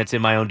the team that's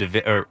in my own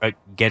division, or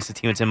against the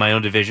team that's in my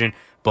own division.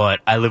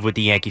 But I live with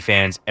the Yankee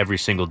fans every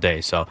single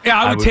day, so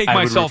yeah, I would take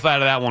myself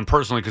out of that one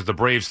personally because the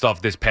Braves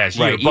stuff this past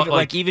year.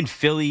 But even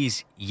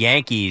Phillies,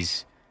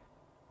 Yankees.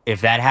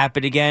 If that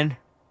happened again,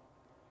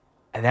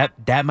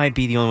 that might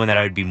be the only one that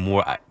I would be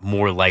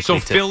more likely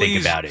to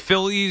think about it.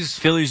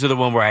 Phillies are the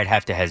one where I'd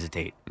have to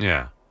hesitate.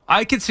 Yeah,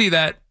 I could see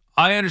that.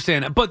 I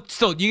understand that, but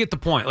still, you get the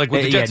point. Like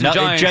with the Jets and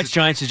Giants,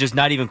 Jets-Giants is just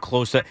not even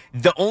close to.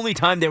 The only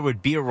time there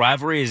would be a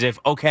rivalry is if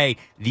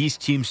these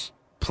teams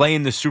play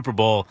in the Super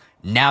Bowl.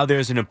 Now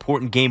there's an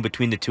important game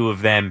between the two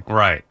of them,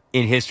 right?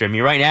 In history, I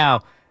mean, right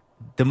now,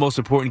 the most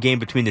important game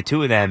between the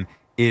two of them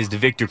is the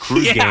Victor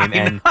Cruz game.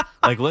 And,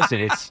 listen,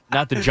 it's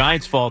not the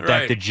Giants' fault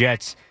that the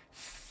Jets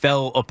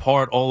fell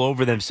apart all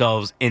over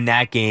themselves in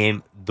that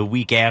game the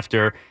week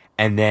after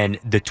and then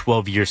the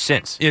 12 years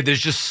since. Yeah,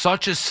 there's just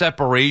such a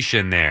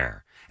separation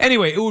there.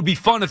 Anyway, it would be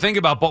fun to think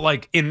about,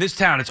 but, in this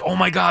town, it's, oh,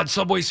 my God,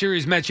 Subway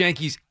Series, Mets,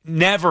 Yankees.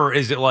 Never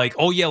is it like,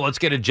 oh, yeah, let's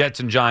get a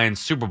Jets and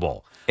Giants Super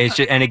Bowl. It's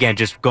just, and, again,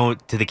 just going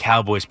to the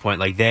Cowboys' point,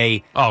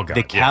 the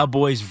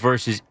Cowboys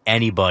versus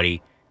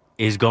anybody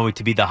is going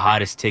to be the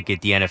hottest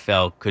ticket the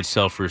NFL could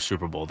sell for a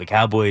Super Bowl. The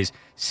Cowboys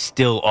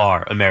still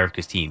are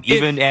America's team,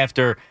 even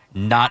after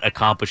not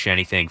accomplishing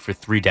anything for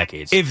 3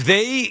 decades. If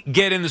they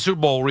get in the Super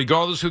Bowl,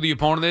 regardless who the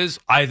opponent is,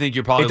 I think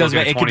you're probably looking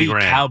at $20,000. It could be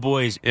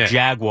Cowboys,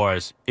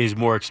 Jaguars is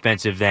more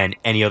expensive than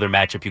any other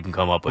matchup you can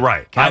come up with.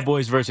 Right.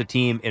 Cowboys versus a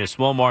team in a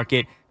small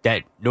market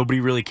that nobody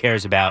really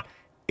cares about,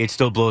 it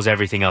still blows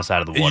everything else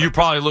out of the water. You're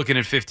probably looking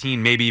at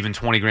 15, maybe even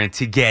 20 grand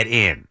to get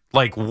in.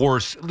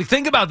 Worse.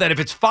 Think about that. If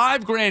it's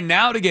 $5 grand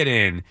now to get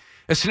in,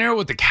 a scenario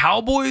with the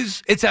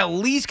Cowboys, it's at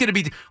least going to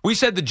be. We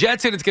said the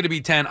Jets and it's going to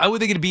be 10. I would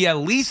think it'd be at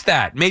least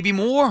that, maybe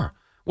more,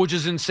 which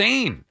is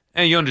insane.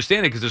 And you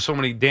understand it because there's so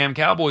many damn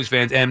Cowboys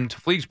fans. And to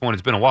Fleek's point,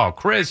 it's been a while.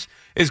 Chris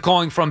is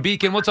calling from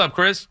Beacon. What's up,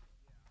 Chris?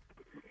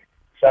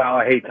 Sal,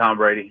 I hate Tom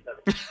Brady.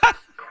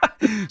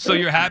 So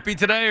you're happy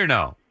today or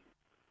no?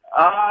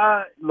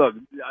 Look,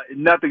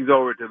 nothing's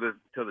over till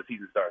the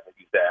season starts, like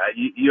you said.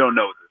 You don't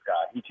know this guy.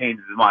 He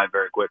changes his mind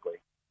very quickly.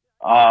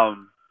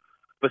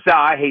 But Sal,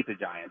 I hate the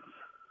Giants,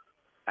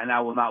 and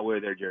I will not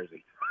wear their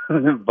jersey.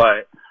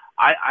 But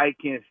I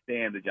can't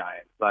stand the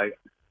Giants. I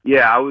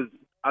was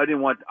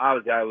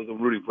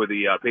rooting for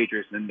the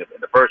Patriots in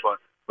the first one,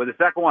 but the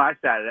second one I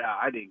sat it out.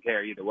 I didn't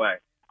care either way.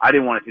 I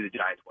didn't want to see the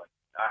Giants win.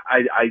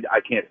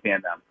 I can't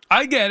stand them.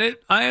 I get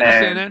it. I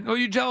understand that. Oh,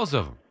 you're jealous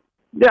of them?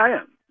 Yeah, I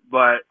am.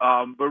 But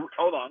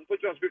hold on,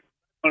 put you on speaker.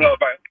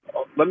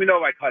 Let me know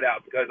if I cut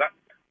out because I'm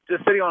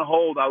just sitting on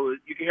hold.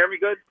 You can hear me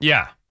good?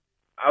 Yeah.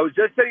 I was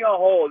just sitting on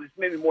hold. This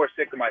made me more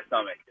sick to my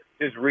stomach.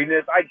 Just reading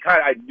this,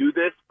 I knew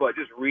this, but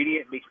just reading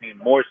it makes me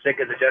more sick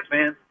as a Jets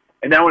fan.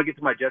 And then I want to get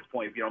to my Jets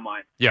point, if you don't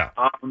mind. Yeah.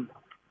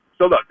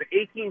 So look, the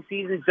 18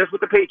 seasons just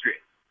with the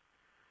Patriots,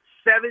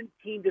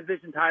 17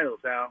 division titles,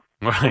 Al.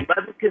 Right.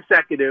 11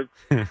 consecutive,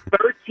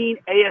 13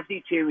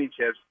 AFC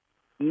championships.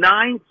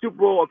 9 Super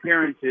Bowl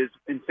appearances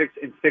in six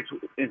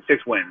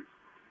wins.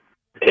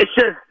 It's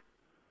just,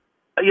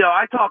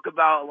 I talk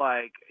about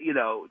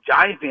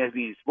Giant fans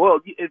being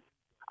spoiled.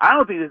 I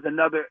don't think there's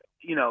another,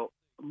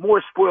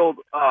 more spoiled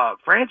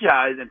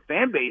franchise and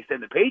fan base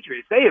than the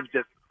Patriots. They have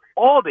just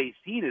all they've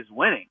seen is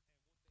winning.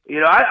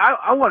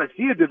 I want to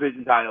see a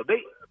division title.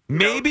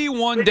 Maybe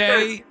one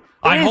day.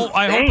 I hope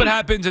it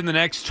happens in the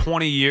next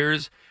 20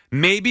 years.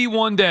 Maybe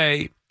one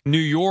day New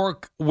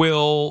York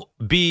will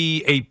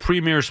be a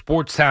premier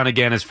sports town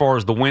again as far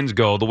as the wins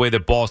go, the way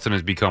that Boston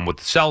has become with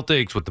the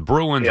Celtics, with the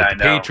Bruins, with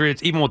the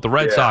Patriots, even with the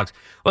Red Sox.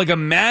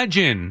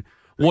 Imagine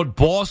what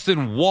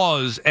Boston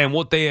was and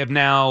what they have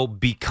now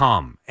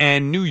become.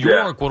 And New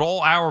York, with all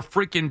our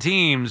freaking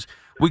teams,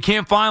 we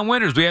can't find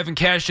winners. We haven't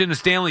cashed in the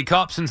Stanley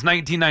Cup since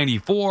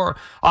 1994.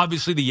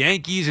 Obviously, the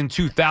Yankees in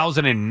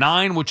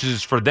 2009, which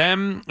is for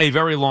them a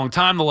very long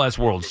time, the last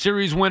World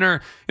Series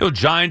winner.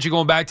 Giants, you're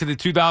going back to the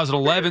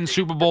 2011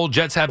 Super Bowl.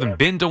 Jets haven't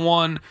been to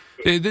one.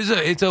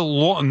 It's a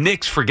long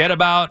Knicks, forget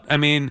about. I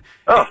mean,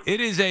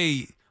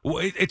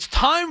 it's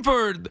time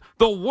for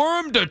the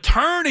worm to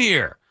turn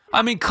here.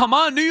 I mean, come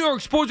on, New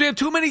York sports. We have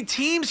too many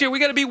teams here. We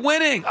got to be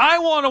winning. I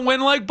want to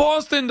win like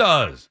Boston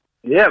does.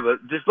 Yeah,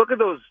 but just look at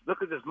those.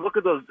 Look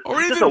at those.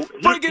 Or even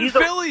friggin'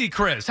 Philly,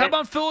 Chris. How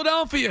about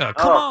Philadelphia?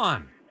 Come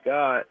on.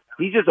 God,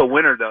 he's just a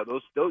winner though.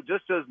 Those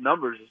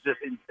numbers is just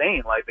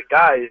insane. Like the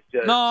guy is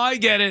just. No, I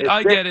get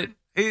it.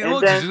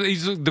 Look,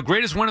 he's the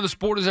greatest winner the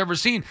sport has ever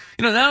seen.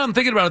 Now that I'm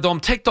thinking about it, though, I'm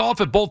ticked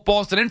off at both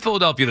Boston and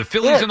Philadelphia. The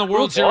Phillies in the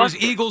World Series,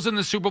 Eagles in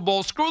the Super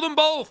Bowl. Screw them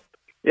both.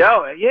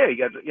 Yeah, you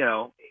got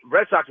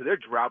Red Sox are their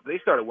drought. They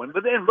started winning,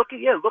 but then look at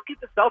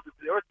the Celtics.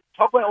 They were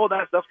talking about all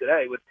that stuff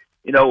today with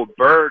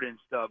Bird and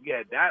stuff.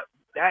 Yeah,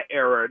 that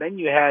era. Then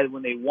you had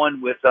when they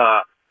won with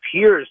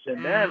Pierce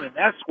and them and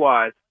that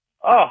squad.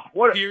 Oh,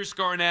 what Pierce,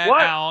 Garnett,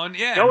 Allen.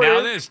 Yeah,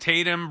 now there's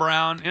Tatum,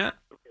 Brown. Yeah.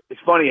 It's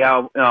funny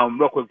how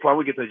real quick before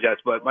we get to the Jets,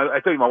 but I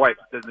tell you, my wife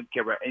doesn't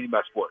care about anything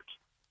about sports.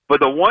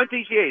 But the one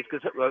thing she hates,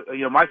 because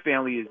my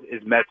family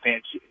is Mets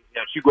fans.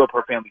 She grew up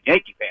her family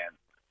Yankee fan,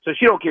 so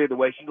she don't carry the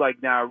way. She's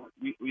like now,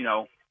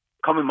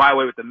 coming my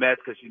way with the Mets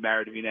because she's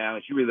married to me now,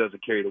 and she really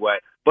doesn't carry the way.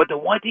 But the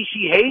one thing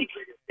she hates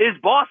is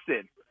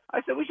Boston.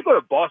 I said we should go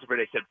to Boston.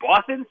 They said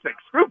Boston, like,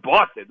 screw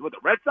Boston with the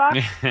Red Sox.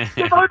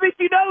 The only thing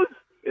she knows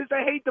is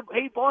they hate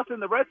Boston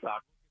and the Red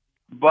Sox.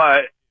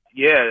 But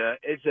yeah,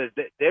 it's just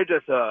they're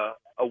just a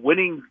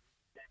winning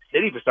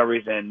city for some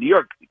reason. New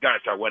York got to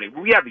start winning.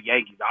 We have the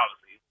Yankees,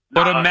 obviously.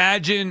 But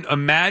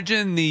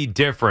imagine the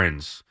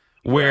difference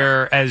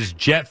where, as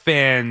Jet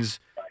fans,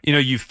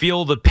 you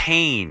feel the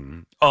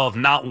pain of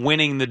not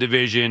winning the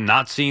division,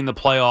 not seeing the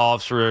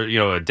playoffs for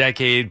a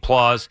decade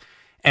plus,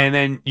 and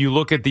then you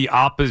look at the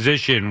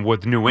opposition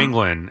with New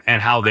England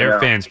and how their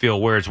fans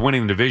feel, whereas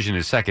winning the division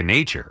is second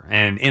nature,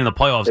 and in the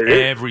playoffs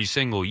every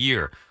single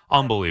year,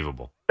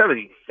 unbelievable.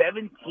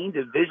 17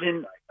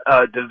 division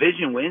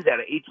wins out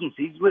of 18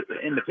 seasons with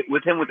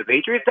him with the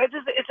Patriots. It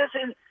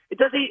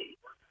doesn't.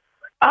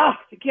 Oh,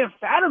 you can't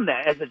fathom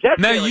that as a Jets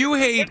fan. Now you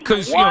hate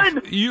because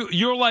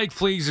you're like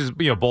Fleegs is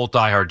both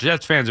diehard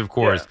Jets fans, of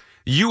course. Yeah.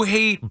 You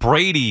hate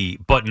Brady,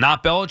 but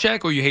not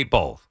Belichick, or you hate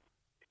both?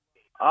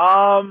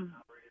 I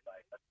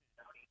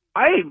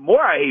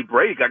hate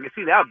Brady. I can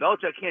see now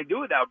Belichick can't do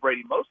it without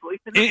Brady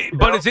mostly.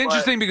 But it's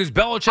interesting because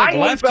Belichick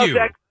left you.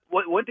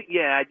 One thing,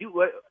 I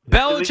do.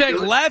 Belichick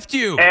left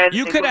you.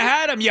 You could have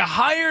had him. You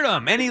hired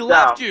him, and he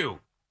left you.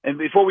 And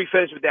before we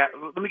finish with that,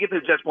 let me get to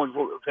the Jets point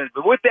before we finish.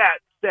 But with that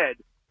said,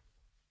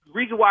 the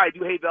reason why I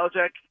do hate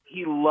Belichick,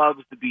 he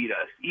loves to beat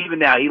us. Even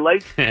now, he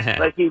likes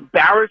he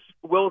embarrassed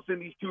Wilson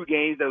these 2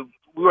 games.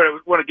 We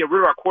want to get rid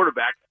of our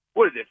quarterback.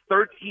 What is it,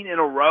 13 in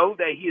a row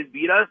that he has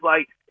beat us?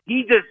 Like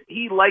he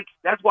likes.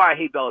 That's why I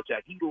hate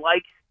Belichick. He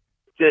likes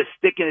just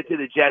sticking it to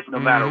the Jets no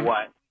matter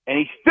what, and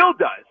he still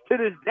does to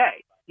this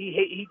day.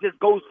 He just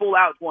goes full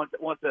out, wants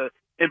to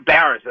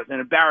embarrass us and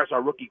embarrass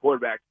our rookie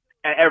quarterback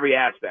at every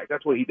aspect.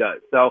 That's what he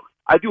does. So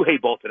I do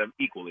hate both of them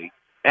equally,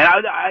 and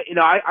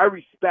I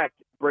respect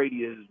Brady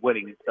is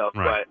winning and stuff,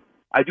 but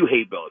I do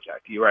hate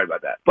Belichick. You're right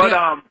about that. But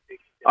all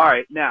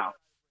right, now,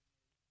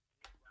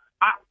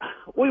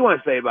 what do you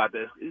want to say about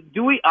this?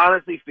 Do we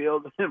honestly feel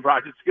that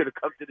Rodgers is going to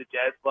come to the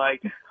Jets?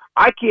 Like,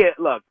 I can't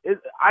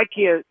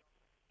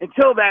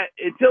until it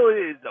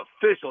is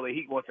official that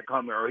he wants to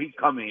come here or he's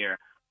coming here.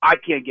 I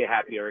can't get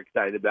happy or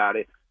excited about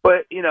it.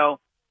 But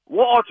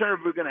what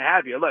alternative are we going to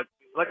have here? Look,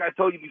 like I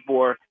told you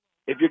before,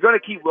 if you're going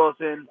to keep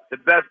Wilson, the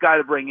best guy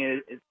to bring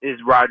in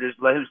is Rodgers.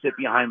 Let him sit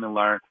behind him and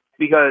learn.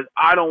 Because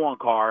I don't want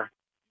Carr,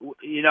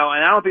 and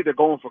I don't think they're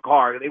going for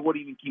Carr. They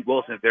wouldn't even keep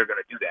Wilson if they're going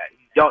to do that.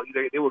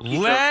 They will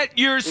keep Let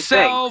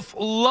yourself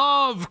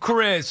love,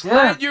 Chris. Yeah.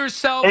 Let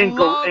yourself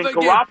love and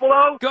again.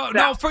 Garoppolo?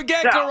 No,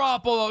 forget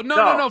Garoppolo.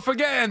 No,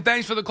 forget. And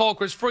thanks for the call,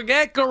 Chris.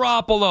 Forget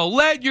Garoppolo.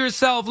 Let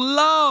yourself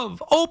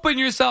love. Open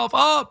yourself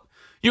up.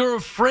 You're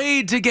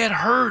afraid to get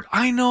hurt.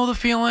 I know the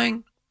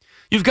feeling.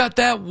 You've got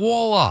that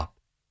wall up.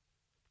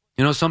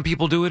 Some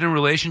people do it in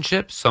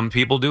relationships. Some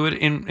people do it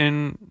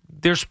in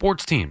their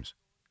sports teams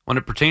when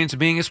it pertains to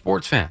being a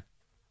sports fan.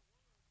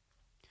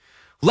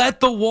 Let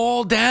the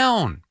wall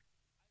down.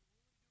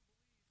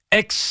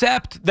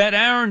 Accept that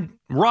Aaron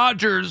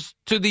Rodgers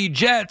to the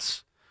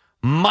Jets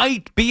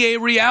might be a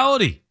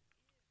reality.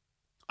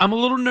 I'm a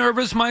little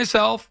nervous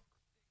myself,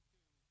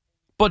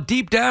 but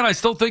deep down, I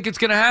still think it's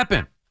going to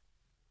happen.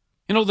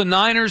 The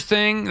Niners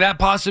thing, that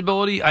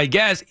possibility, I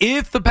guess,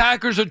 if the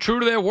Packers are true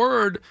to their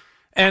word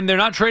and they're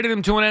not trading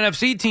him to an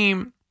NFC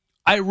team,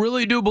 I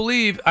really do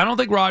believe, I don't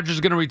think Rodgers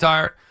is going to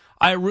retire.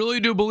 I really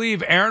do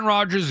believe Aaron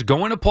Rodgers is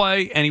going to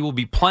play, and he will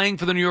be playing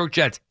for the New York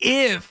Jets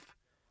if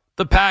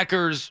the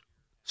Packers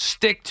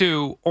stick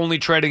to only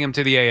trading him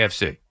to the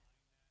AFC.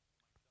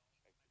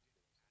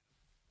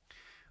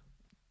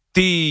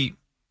 The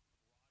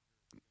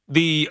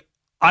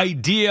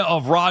idea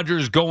of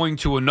Rodgers going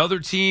to another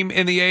team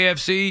in the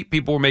AFC,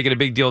 people were making a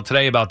big deal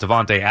today about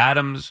Davante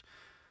Adams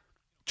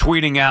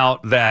tweeting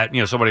out that,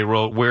 somebody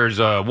wrote,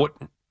 what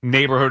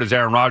neighborhood is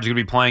Aaron Rodgers going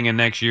to be playing in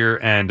next year?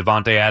 And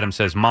Davante Adams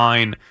says,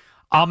 mine.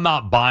 I'm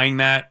not buying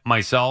that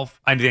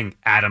myself. I think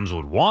Adams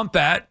would want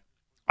that.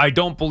 I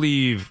don't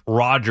believe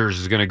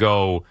Rodgers is going to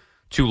go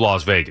to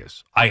Las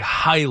Vegas. I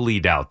highly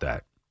doubt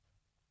that.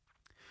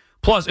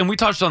 Plus, and we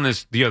touched on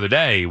this the other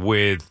day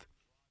with,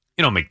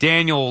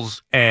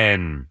 McDaniels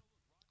and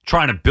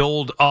trying to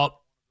build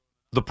up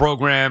the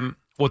program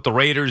with the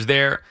Raiders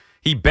there.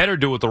 He better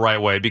do it the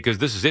right way because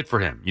this is it for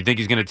him. You think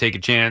he's going to take a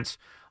chance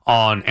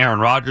on Aaron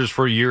Rodgers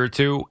for a year or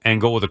two and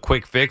go with a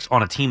quick fix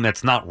on a team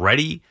that's not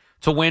ready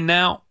to win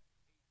now?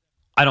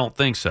 I don't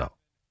think so.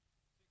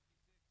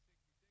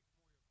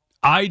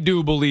 I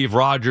do believe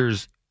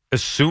Rodgers,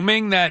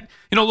 assuming that,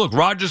 look,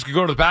 Rodgers could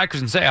go to the Packers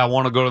and say, I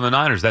want to go to the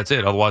Niners. That's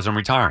it. Otherwise, I'm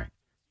retiring.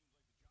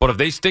 But if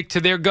they stick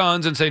to their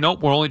guns and say,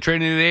 nope, we're only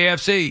trading to the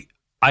AFC,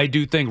 I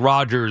do think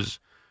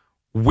Rodgers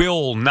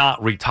will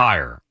not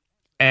retire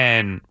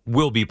and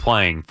will be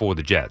playing for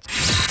the Jets.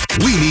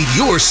 We need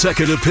your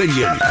second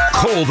opinion.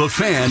 Call the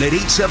Fan at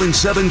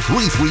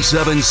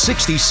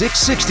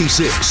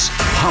 877-337-6666.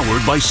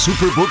 Powered by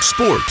Superbook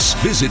Sports.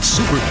 Visit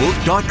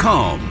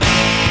superbook.com.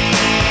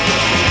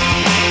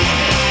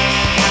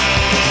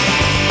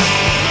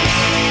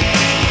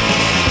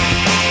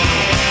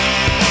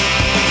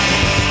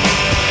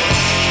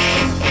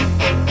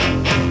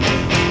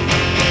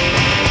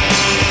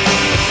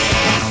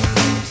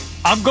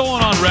 I'm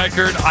going on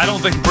record. I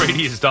don't think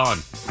Brady is done.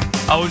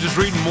 I was just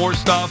reading more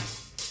stuff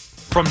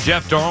from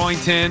Jeff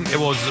Darlington. It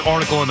was an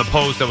article in the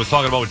Post that was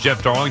talking about what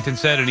Jeff Darlington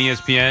said on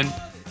ESPN.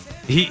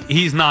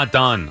 He's not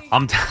done.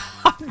 I'm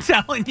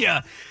telling you.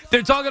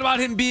 They're talking about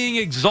him being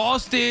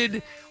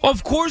exhausted.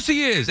 Of course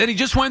he is. And he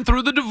just went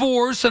through the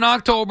divorce in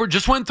October,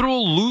 just went through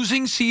a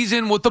losing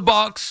season with the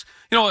Bucs.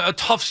 A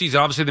tough season.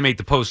 Obviously, they make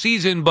the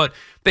postseason, but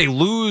they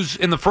lose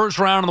in the first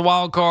round of the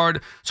wild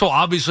card. So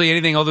obviously,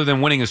 anything other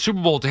than winning a Super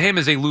Bowl to him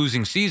is a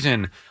losing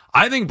season.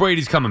 I think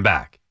Brady's coming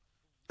back.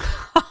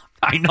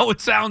 I know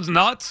it sounds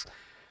nuts.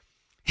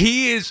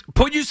 He is.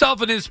 Put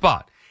yourself in his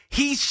spot.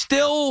 He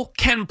still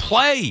can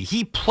play.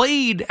 He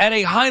played at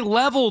a high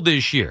level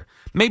this year.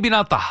 Maybe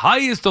not the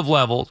highest of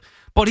levels,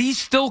 but he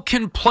still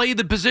can play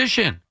the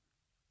position.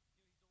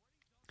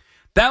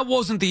 That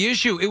wasn't the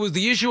issue. It was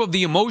the issue of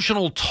the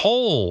emotional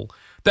toll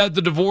that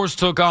the divorce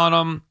took on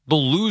him, the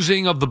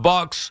losing of the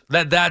Bucs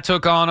that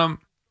took on him.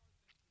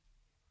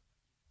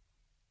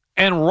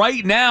 And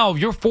right now, if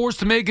you're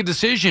forced to make a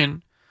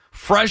decision,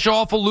 fresh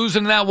off of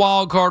losing that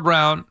wild card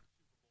round,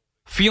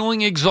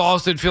 feeling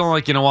exhausted, feeling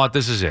like, you know what,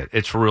 this is it.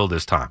 It's for real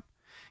this time.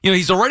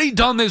 He's already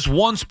done this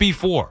once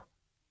before.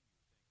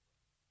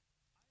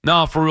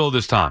 No, for real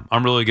this time.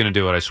 I'm really going to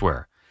do it, I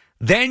swear.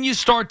 Then you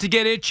start to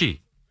get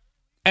itchy.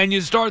 And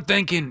you start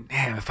thinking,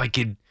 man, if I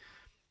could,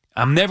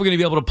 I'm never going to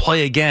be able to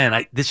play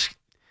again.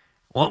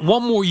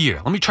 One more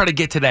year. Let me try to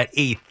get to that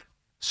 8th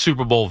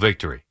Super Bowl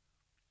victory.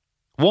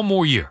 One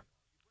more year.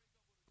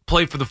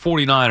 Play for the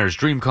 49ers,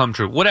 dream come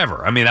true,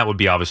 whatever. I mean, that would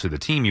be obviously the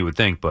team you would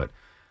think, but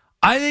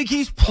I think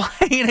he's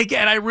playing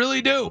again. I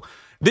really do.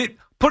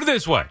 Put it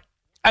this way.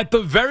 At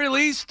the very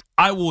least,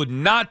 I would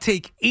not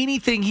take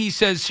anything he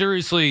says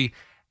seriously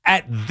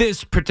at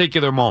this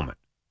particular moment.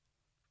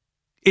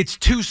 It's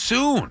too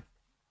soon.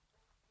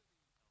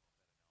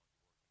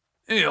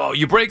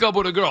 You break up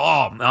with a girl.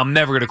 Oh, I'm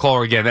never going to call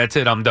her again. That's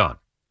it. I'm done.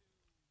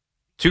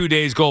 2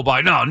 days go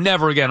by. No,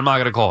 never again. I'm not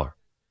going to call her.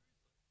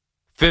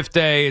 5th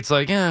day, it's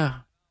like,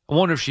 I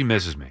wonder if she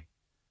misses me.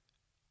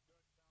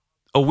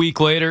 A week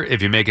later,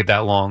 if you make it that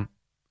long,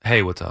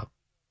 hey, what's up?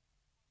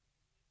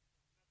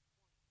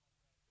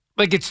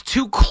 Like, it's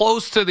too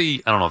close to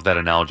I don't know if that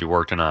analogy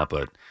worked or not,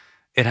 but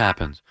it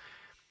happens.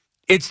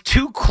 It's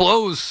too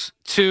close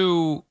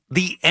to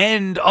the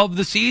end of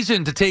the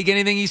season to take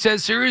anything he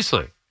says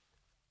seriously.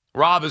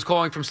 Rob is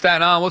calling from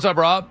Staten Island. What's up,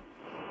 Rob?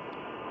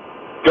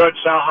 Good,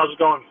 Sal. How's it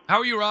going? How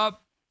are you, Rob?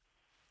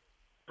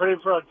 Pretty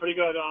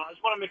good. I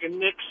just want to make a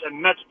Knicks and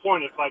Mets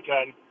point if I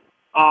can.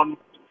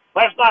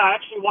 Last night, I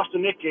actually watched the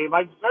Knicks game.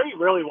 I very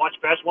rarely watch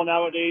basketball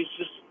nowadays,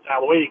 just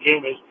the way the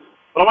game is.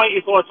 But I want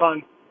your thoughts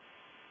on,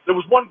 there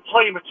was one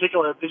play in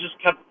particular, they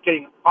just kept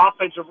getting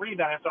offensive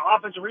rebound after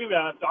offensive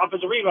rebound after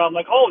offensive rebound. I'm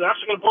like, they're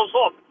actually going to pull this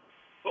off.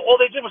 But all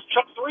they did was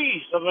chuck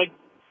threes. I'm like,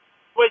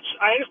 which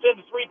I understand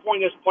the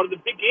three-point is part of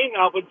the big game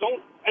now, but don't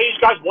any of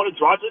these guys want to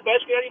drive to the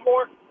basket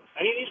anymore?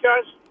 Any of these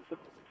guys?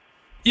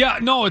 Yeah,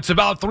 no, it's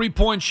about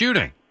three-point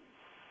shooting.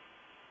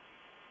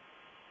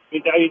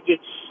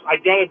 I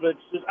get it, but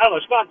I don't know.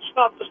 It's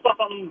not the stuff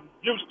I'm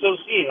used to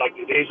seeing, like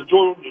the days of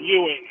Jordan and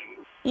Ewing.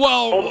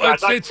 Well,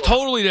 it's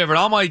totally different.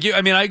 I'm like you.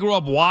 I mean, I grew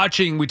up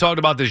watching. We talked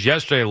about this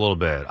yesterday a little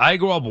bit. I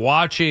grew up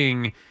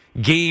watching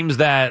games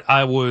that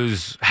I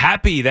was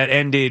happy that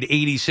ended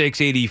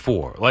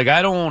 86-84. Like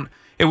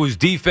it was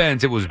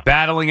defense. It was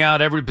battling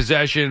out every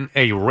possession,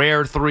 a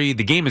rare three.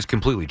 The game has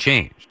completely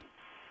changed.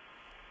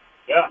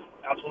 Yeah,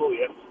 absolutely.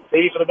 Yeah.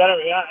 Maybe for the better.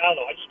 Yeah, I don't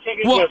know. I just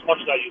can't get as much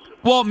as I used to.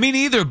 Well, me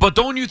neither. But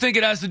don't you think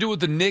it has to do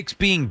with the Knicks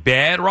being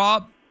bad,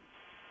 Rob?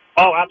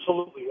 Oh,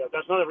 absolutely.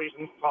 That's another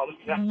reason, probably.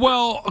 Yeah.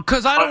 Well,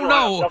 because I don't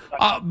know.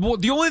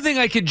 The only thing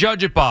I could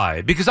judge it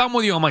by, because I'm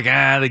with you, I'm like,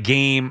 the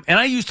game. And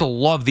I used to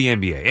love the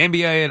NBA.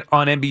 NBA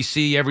on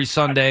NBC every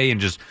Sunday,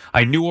 and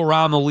I knew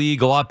around the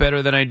league a lot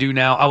better than I do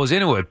now. I was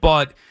into it.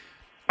 But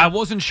I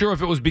wasn't sure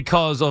if it was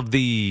because of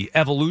the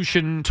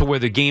evolution to where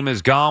the game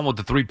has gone with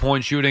the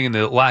three-point shooting and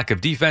the lack of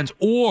defense,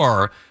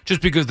 or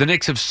just because the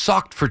Knicks have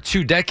sucked for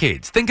 2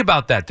 decades. Think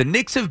about that. The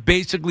Knicks have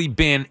basically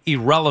been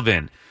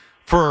irrelevant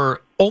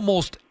for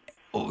almost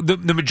the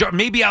majority,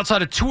 maybe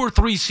outside of 2 or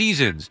 3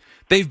 seasons.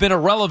 They've been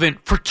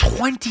irrelevant for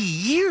 20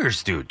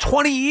 years, dude.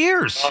 20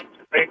 years.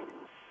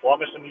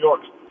 Columbus in New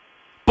York.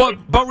 But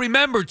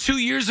remember,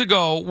 2 years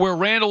ago, where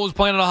Randall was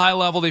playing at a high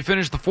level, they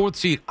finished the 4th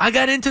seed. I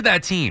got into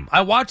that team.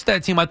 I watched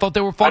that team. I thought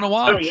they were fun to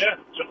watch. Yeah,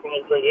 just a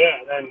little bit,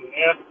 yeah. And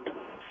then,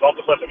 off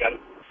the cliff again.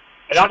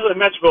 And onto the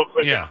Mets real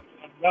quick. Yeah.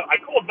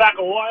 I called back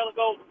a while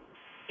ago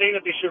saying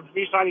that they should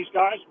re-sign these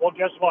guys. Well,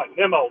 guess what?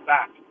 Nimmo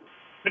back.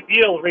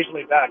 McNeil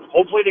recently back.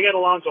 Hopefully they get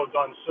Alonso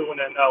done soon,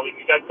 and we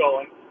can get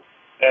going.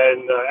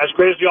 And as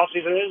great as the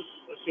offseason is,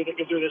 let's see if they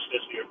can do this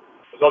year.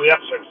 With all the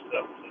episodes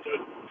stuff.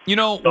 You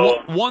know,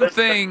 one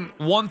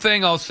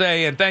thing I'll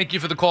say, and thank you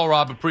for the call,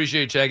 Rob.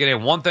 Appreciate you checking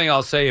in. One thing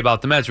I'll say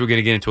about the Mets, we're going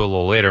to get into it a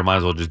little later, might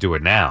as well just do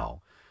it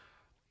now,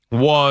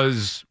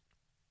 was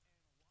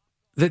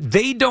that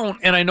they don't,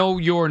 and I know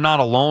you're not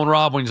alone,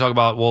 Rob, when you talk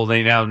about, well,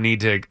 they now need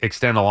to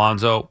extend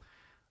Alonso.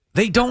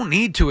 They don't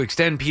need to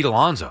extend Pete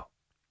Alonso.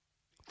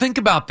 Think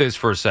about this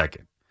for a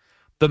second.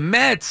 The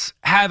Mets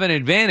have an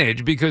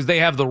advantage because they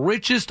have the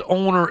richest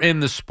owner in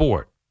the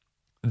sport.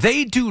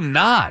 They do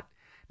not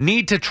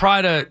need to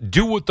try to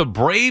do what the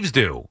Braves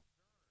do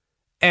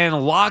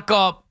and lock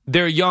up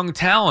their young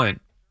talent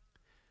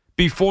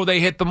before they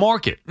hit the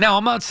market. Now,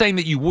 I'm not saying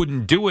that you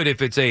wouldn't do it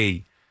if it's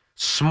a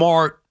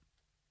smart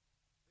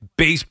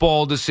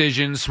baseball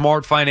decision,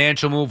 smart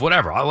financial move,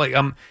 whatever.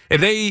 If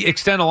they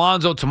extend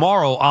Alonso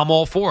tomorrow, I'm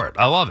all for it.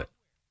 I love it.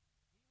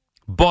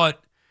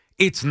 But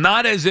it's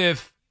not as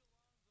if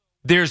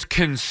there's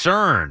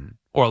concern,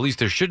 or at least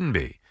there shouldn't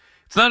be.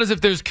 It's not as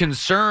if there's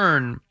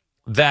concern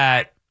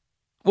that,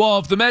 well,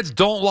 if the Mets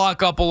don't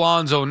lock up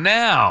Alonso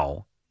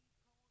now,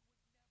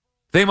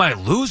 they might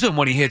lose him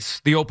when he hits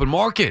the open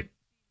market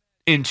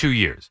in 2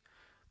 years.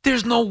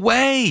 There's no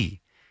way.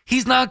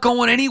 He's not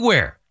going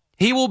anywhere.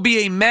 He will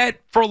be a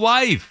Met for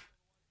life.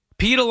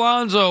 Pete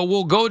Alonso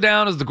will go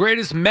down as the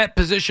greatest Met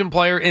position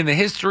player in the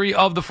history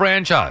of the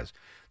franchise.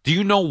 Do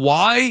you know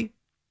why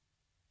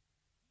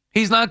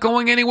he's not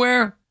going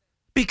anywhere?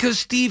 Because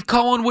Steve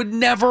Cohen would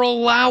never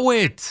allow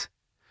it.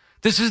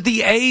 This is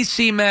the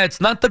AC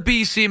Mets, not the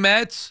BC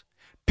Mets.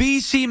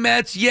 BC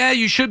Mets, yeah,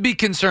 you should be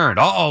concerned.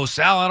 Uh-oh,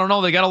 Sal, I don't know.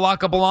 They got to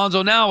lock up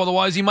Alonso now,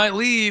 otherwise he might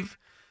leave.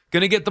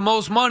 Going to get the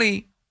most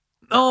money.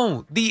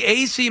 No, the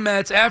AC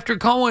Mets, after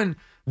Cohen,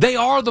 they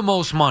are the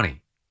most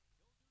money.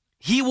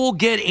 He will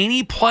get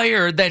any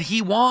player that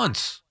he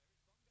wants.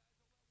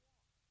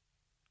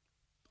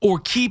 Or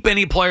keep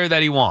any player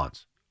that he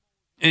wants.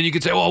 And you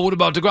could say, well, what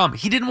about DeGrom?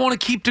 He didn't want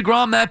to keep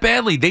DeGrom that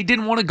badly. They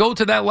didn't want to go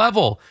to that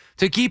level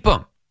to keep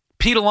him.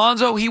 Pete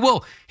Alonso, he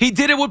will. He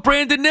did it with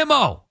Brandon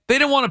Nimmo. They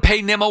didn't want to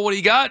pay Nimmo what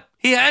he got.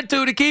 He had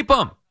to keep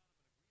him.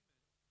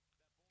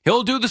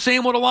 He'll do the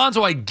same with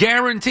Alonso. I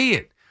guarantee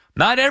it.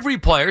 Not every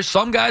player.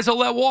 Some guys he'll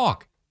let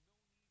walk.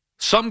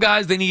 Some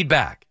guys they need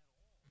back.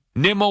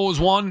 Nimmo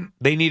was one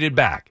they needed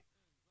back.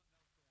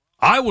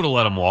 I would have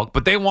let him walk,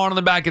 but they wanted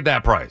him back at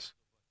that price.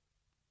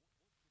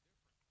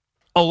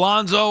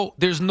 Alonso,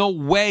 there's no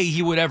way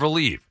he would ever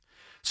leave.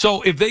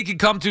 So if they could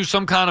come to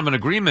some kind of an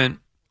agreement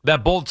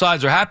that both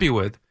sides are happy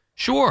with,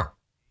 sure.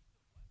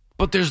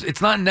 But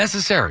it's not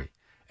necessary.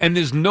 And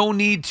there's no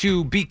need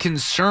to be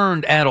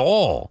concerned at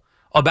all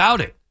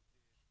about it.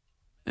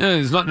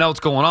 There's nothing else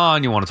going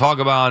on. You want to talk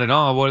about it.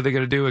 Oh, what are they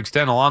going to do?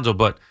 Extend Alonso.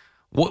 But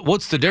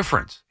what's the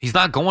difference? He's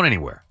not going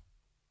anywhere.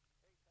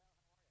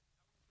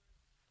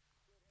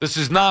 This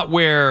is not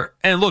where,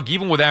 and look,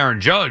 even with Aaron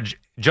Judge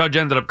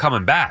ended up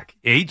coming back.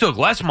 He took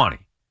less money.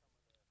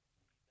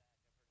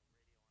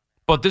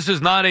 But this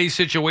is not a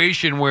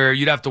situation where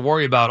you'd have to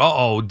worry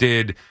about,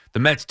 did the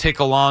Mets tick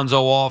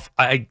Alonso off?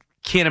 I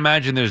can't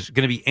imagine there's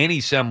going to be any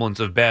semblance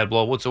of bad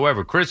blood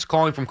whatsoever. Chris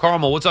calling from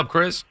Carmel. What's up,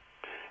 Chris?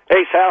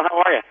 Hey, Sal.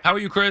 How are you? How are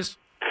you, Chris?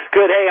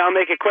 Good. Hey, I'll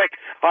make it quick.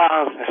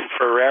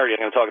 For rarity,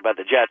 I'm going to talk about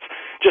the Jets.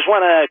 Just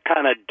want to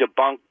kind of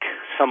debunk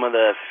some of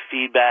the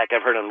feedback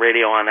I've heard on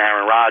radio on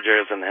Aaron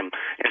Rodgers and him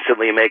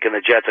instantly making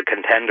the Jets a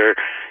contender.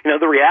 You know,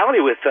 the reality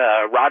with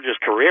Rodgers'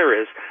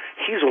 career is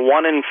he's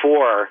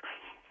 1-4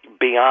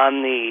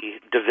 beyond the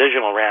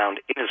divisional round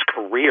in his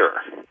career.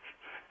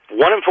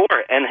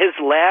 1-4, and his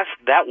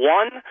that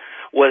one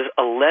was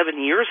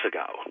 11 years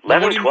ago.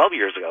 12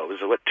 years ago.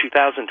 It was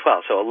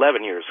 2012, so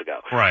 11 years ago.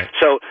 Right.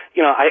 So,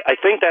 you know, I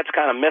think that's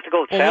kind of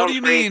mythical. What do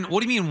you mean?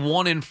 What do you mean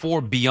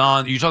 1-4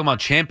 beyond? Are you talking about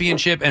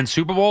championship and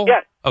Super Bowl?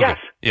 Yeah. Okay.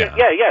 Yes.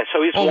 Yeah.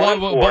 So he's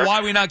 1-4. But why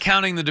are we not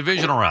counting the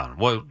divisional round?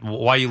 Why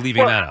are you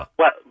leaving that out?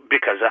 Well,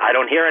 because I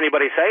don't hear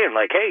anybody saying,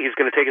 like, hey, he's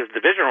going to take his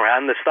divisional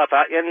round, this stuff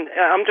out. And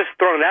I'm just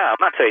throwing it out.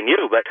 I'm not saying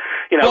you, but,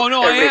 you know. Well,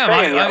 no, I am.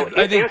 Saying,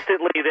 I think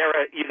instantly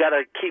you got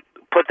to keep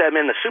put them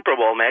in the Super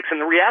Bowl mix. And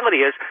the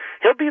reality is,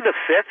 he'll be the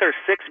 5th or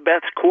 6th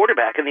best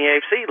quarterback in the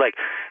AFC. Like,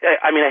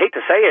 I mean, I hate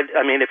to say it.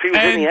 I mean, if he was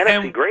in the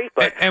NFC, great,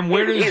 but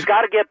he's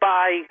got to get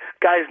by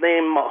guys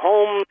named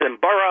Mahomes and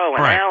Burrow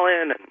and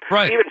Allen and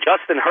even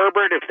Justin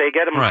Herbert if they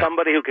get him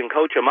somebody who can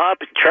coach him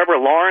up. Trevor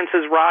Lawrence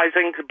is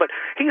rising, but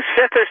he's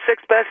 5th or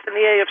 6th best in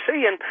the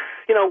AFC. And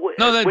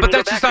but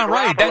that's just not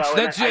right.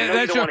 That's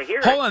your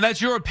hold on.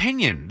 That's your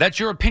opinion. That's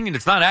your opinion.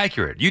 It's not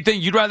accurate. You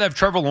think you'd rather have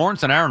Trevor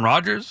Lawrence than Aaron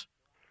Rodgers?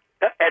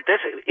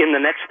 In the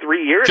next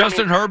 3 years,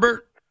 Justin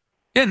Herbert?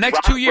 Yeah,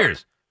 next 2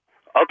 years.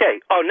 Okay.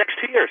 Oh, next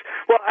 2 years.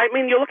 Well, I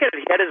mean, you look at it.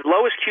 He had his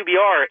lowest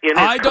QBR in his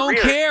career. I don't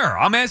care.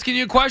 I'm asking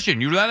you a question.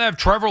 You'd rather have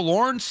Trevor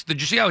Lawrence?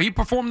 Did you see how he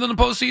performed in the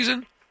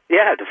postseason?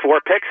 Yeah, the 4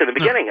 picks in the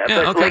beginning.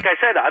 Yeah, but like I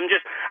said,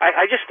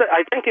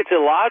 I think it's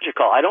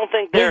illogical. I don't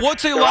think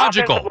what's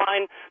illogical?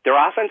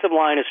 Their offensive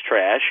line is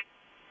trash.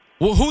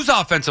 Well, whose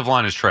offensive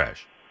line is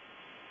trash?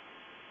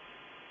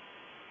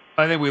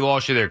 I think we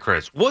lost you there,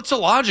 Chris. What's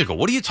illogical?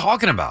 What are you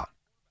talking about?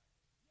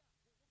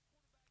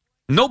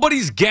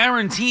 Nobody's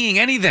guaranteeing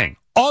anything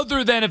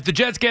other than if the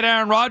Jets get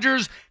Aaron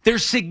Rodgers, they're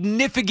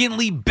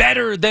significantly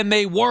better than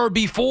they were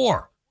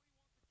before.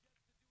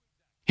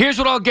 Here's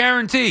what I'll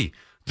guarantee.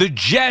 The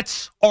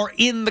Jets are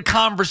in the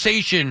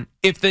conversation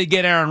if they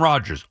get Aaron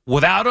Rodgers.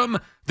 Without him,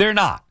 they're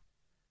not.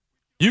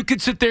 You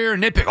could sit there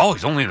and nitpick,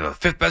 he's only the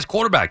 5th best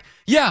quarterback.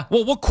 Yeah,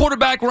 well, what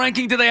quarterback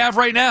ranking do they have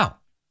right now?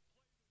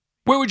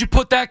 Where would you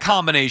put that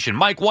combination?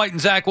 Mike White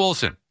and Zach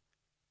Wilson?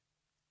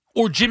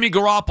 Or Jimmy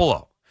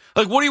Garoppolo?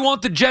 Like, what do you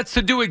want the Jets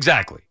to do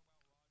exactly?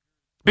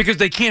 Because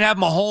they can't have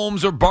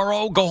Mahomes or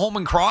Burrow go home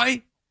and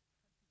cry?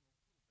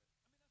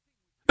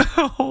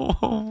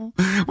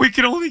 We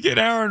can only get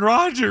Aaron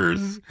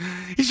Rodgers.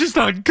 He's just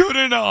not good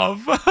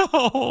enough.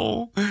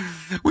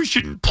 We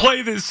shouldn't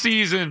play this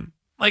season.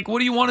 Like, what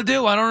do you want to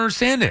do? I don't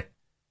understand it.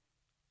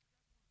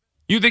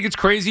 You think it's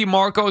crazy,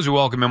 Marco? As we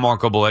welcome in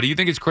Marco Belletti, you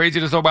think it's crazy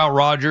to talk about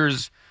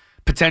Rodgers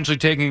potentially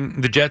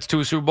taking the Jets to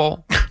a Super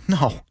Bowl?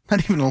 No,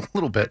 not even a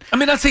little bit. I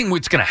mean, not saying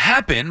it's going to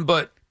happen,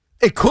 but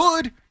it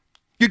could.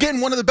 You're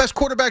getting one of the best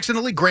quarterbacks in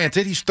the league.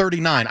 Granted, he's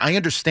 39. I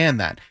understand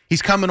that.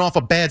 He's coming off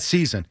a bad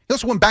season. He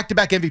also won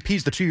back-to-back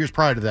MVPs the 2 years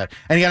prior to that,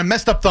 and he had a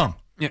messed up thumb.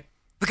 Yeah,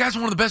 the guy's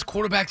one of the best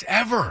quarterbacks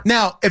ever.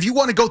 Now, if you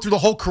want to go through the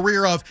whole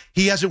career of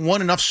he hasn't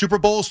won enough Super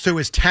Bowls to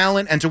his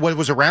talent and to what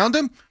was around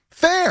him,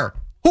 fair.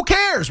 Who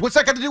cares? What's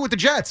that got to do with the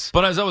Jets?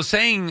 But as I was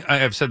saying,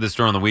 I've said this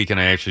during the week, and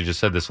I actually just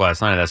said this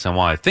last night at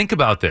SNY. Think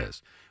about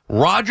this.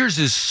 Rodgers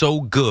is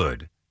so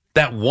good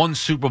that one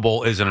Super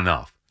Bowl isn't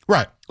enough.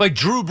 Right. Like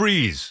Drew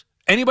Brees.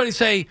 Anybody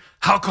say,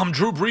 how come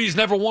Drew Brees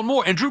never won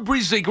more? And Drew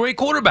Brees is a great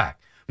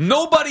quarterback.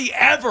 Nobody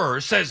ever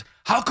says,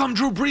 how come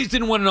Drew Brees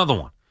didn't win another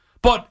one?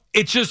 But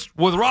it's just,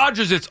 with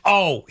Rodgers, it's,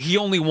 he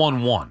only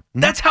won one.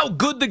 Mm-hmm. That's how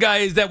good the guy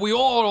is that we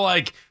all are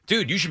like,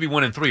 dude, you should be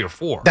winning 3 or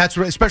 4. That's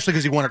right, especially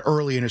because he won it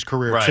early in his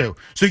career, too.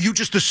 So you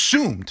just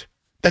assumed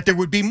that there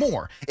would be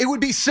more. It would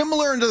be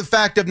similar to the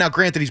fact of, now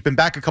granted, he's been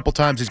back a couple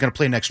times, he's going to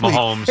play next week.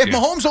 If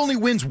Mahomes only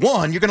wins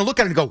one, you're going to look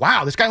at him and go,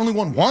 wow, this guy only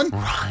won one?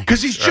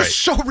 Because he's just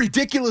so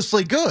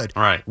ridiculously good.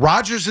 Right.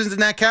 Rodgers is in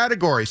that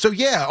category. So,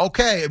 yeah,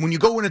 okay, when you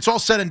go when it's all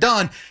said and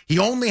done, he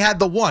only had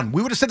the one.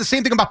 We would have said the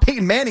same thing about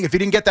Peyton Manning if he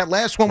didn't get that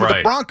last one with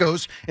the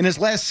Broncos in his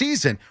last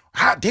season.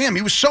 Damn,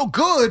 he was so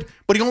good,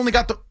 but he only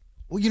got the...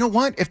 Well, you know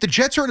what? If the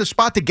Jets are in a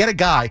spot to get a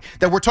guy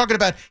that we're talking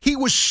about, he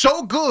was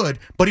so good,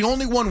 but he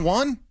only won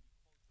one,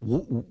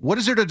 what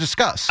is there to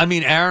discuss? I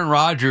mean, Aaron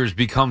Rodgers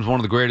becomes one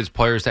of the greatest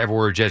players to ever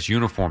wear a Jets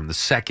uniform the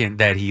second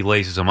that he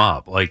laces them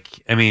up.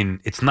 Like, I mean,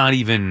 it's not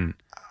even...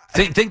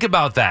 Think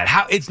about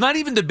that. It's not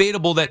even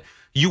debatable that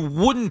you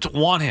wouldn't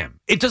want him.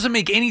 It doesn't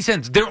make any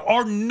sense. There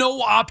are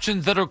no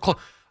options that are close.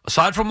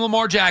 Aside from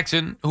Lamar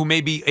Jackson, who may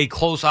be a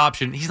close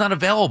option, he's not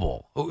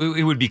available.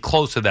 It would be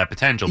close to that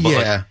potential. But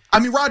yeah. I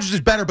mean, Rodgers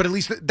is better, but at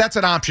least that's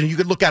an option. You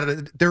could look at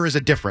it. There is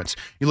a difference.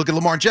 You look at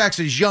Lamar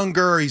Jackson, he's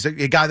younger. He's a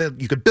guy that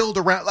you could build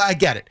around. I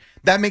get it.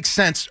 That makes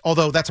sense,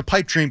 although that's a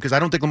pipe dream because I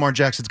don't think Lamar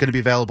Jackson's going to be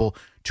available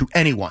to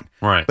anyone.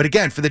 Right. But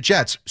again, for the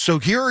Jets, so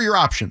here are your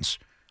options.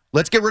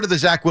 Let's get rid of the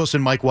Zach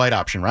Wilson, Mike White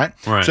option, right?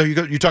 Right. So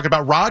you talk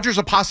about Rodgers,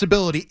 a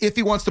possibility if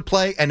he wants to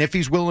play and if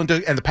he's willing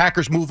to, and the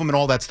Packers move him and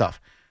all that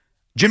stuff.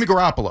 Jimmy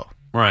Garoppolo.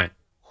 Right.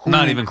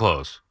 Not even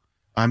close.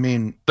 I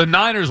mean, the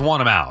Niners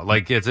want him out.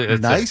 Like it's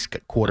nice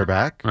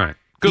quarterback. Right.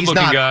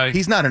 Good-looking guy.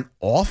 He's not an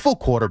awful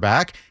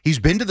quarterback. He's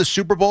been to the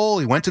Super Bowl.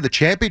 He went to the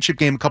championship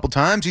game a couple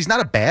times. He's not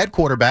a bad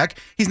quarterback.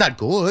 He's not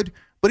good,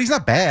 but he's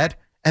not bad.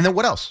 And then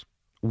what else?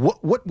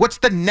 What's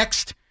the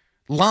next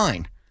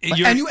line? And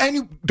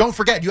you don't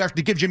forget, you have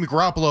to give Jimmy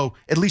Garoppolo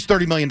at least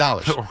 $30 million.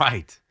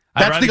 Right.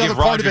 That's the other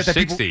part of it that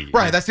 60. people.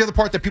 Right. That's the other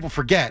part that people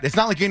forget. It's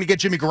not like you're going to get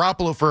Jimmy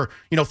Garoppolo for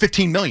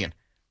 $15 million.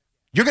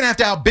 You're going to have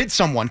to outbid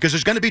someone because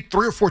there's going to be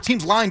 3 or 4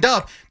 teams lined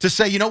up to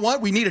say, you know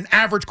what, we need an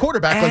average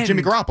quarterback like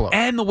Jimmy Garoppolo.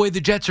 And the way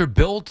the Jets are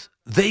built,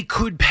 they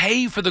could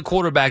pay for the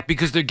quarterback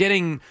because they're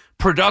getting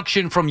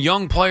production from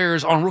young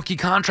players on rookie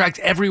contracts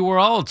everywhere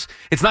else.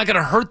 It's not going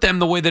to hurt them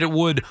the way that it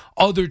would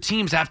other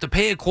teams have to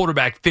pay a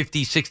quarterback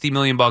 $50, $60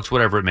 million,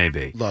 whatever it may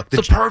be. Look,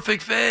 it's a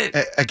perfect fit.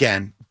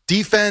 Again,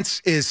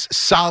 Defense is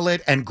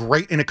solid and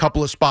great in a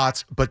couple of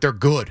spots, but they're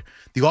good.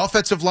 The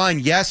offensive line,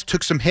 yes,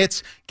 took some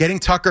hits. Getting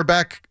Tucker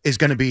back is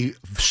going to be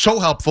so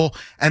helpful,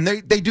 and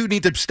they do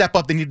need to step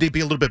up. They need to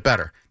be a little bit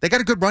better. They got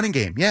a good running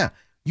game, yeah.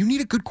 You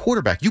need a good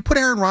quarterback. You put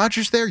Aaron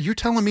Rodgers there, you're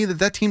telling me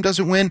that team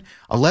doesn't win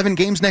 11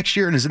 games next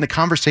year and is in the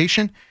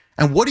conversation?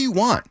 And what do you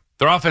want?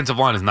 Their offensive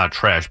line is not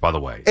trash, by the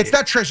way. It's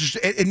not trash.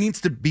 It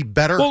needs to be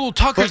better. Well,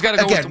 Tucker's got to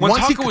go. Again, when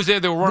Tucker was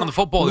there, they were running the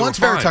football. Once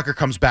Vera Tucker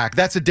comes back,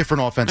 that's a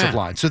different offensive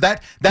line. So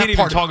that can't even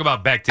part talk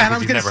about Becton. And I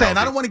was going to say, and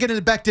I don't want to get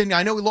into Becton.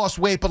 I know he lost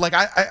weight, but like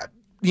I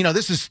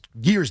this is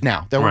years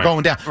now that we're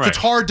going down. So it's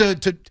hard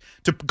to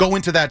go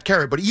into that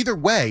carry. But either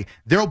way,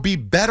 there'll be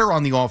better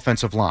on the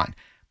offensive line.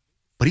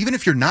 But even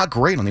if you're not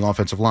great on the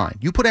offensive line,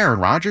 you put Aaron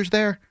Rodgers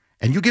there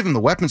and you give him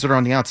the weapons that are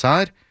on the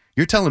outside,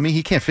 you're telling me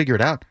he can't figure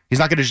it out? He's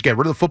not going to just get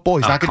rid of the football.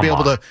 He's not going to be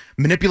able to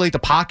manipulate the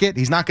pocket.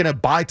 He's not going to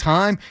buy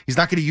time. He's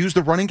not going to use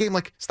the running game.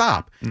 Like,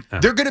 stop.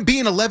 They're going to be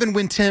an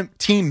 11-win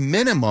team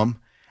minimum.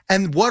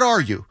 And what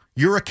are you?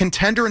 You're a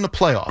contender in the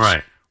playoffs.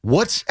 Right.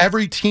 What's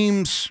every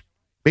team's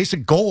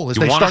basic goal as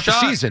they start the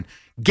season?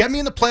 Get me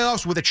in the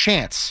playoffs with a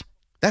chance.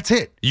 That's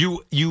it.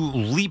 You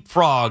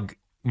leapfrog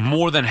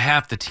more than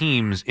half the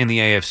teams in the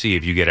AFC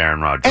if you get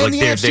Aaron Rodgers. And the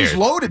AFC's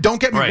loaded,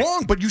 don't get me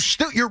wrong, but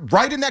you're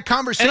right in that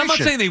conversation. And I'm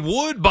not saying they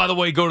would, by the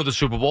way, go to the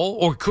Super Bowl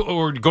or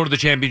go to the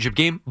championship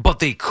game, but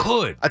they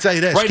could. I'll tell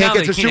you this, can't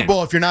get to the Super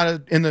Bowl if you're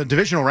not in the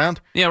divisional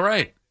round. Yeah,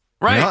 right.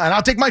 Right. You know, and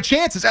I'll take my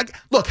chances.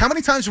 Look, how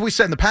many times have we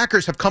said, and the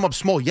Packers have come up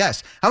small?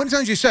 Yes. How many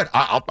times have you said,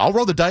 I'll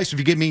roll the dice if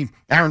you give me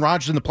Aaron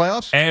Rodgers in the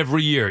playoffs?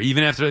 Every year.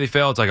 Even after they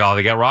fail, it's like,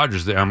 they got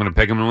Rodgers there. I'm going to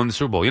pick him and win the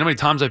Super Bowl. You know how many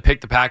times I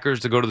picked the Packers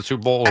to go to the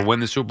Super Bowl or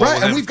win the Super Bowl?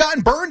 Right, and we've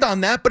gotten burned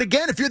on that. But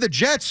again, if you're the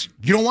Jets,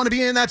 you don't want to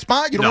be in that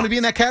spot? You don't want to be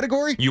in that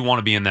category? You want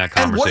to be in that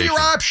conversation. And what are your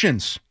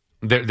options?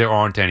 There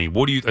aren't any.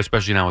 What do you,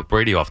 especially now with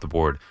Brady off the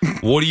board,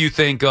 what do you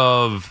think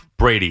of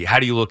Brady? How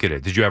do you look at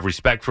it? Did you have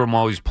respect for him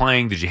while he was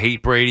playing? Did you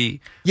hate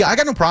Brady? Yeah, I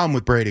got no problem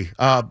with Brady.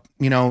 I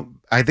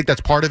think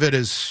that's part of it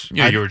is...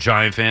 Yeah, you're a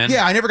Giant fan?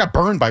 Yeah, I never got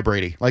burned by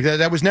Brady. Like,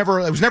 it was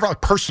never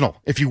like personal,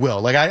 if you will.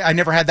 Like, I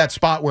never had that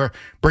spot where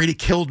Brady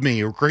killed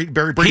me or Brady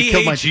killed my... He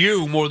hates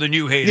you more than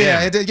you hate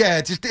him.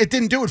 It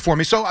didn't do it for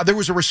me. So there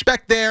was a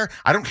respect there.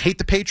 I don't hate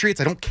the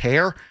Patriots. I don't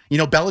care.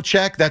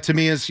 Belichick, that to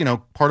me is,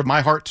 part of my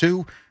heart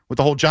too, with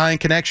the whole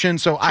Giant connection.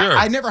 So sure.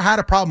 I never had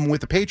a problem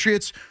with the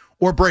Patriots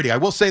or Brady. I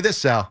will say this,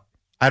 Sal.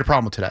 I had a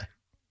problem with today.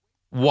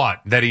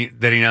 What? That he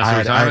announced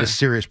retirement? I had a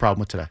serious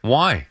problem with today.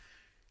 Why?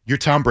 You're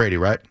Tom Brady,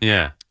 right?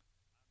 Yeah.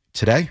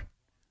 Today,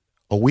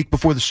 a week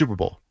before the Super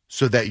Bowl,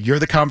 so that you're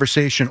the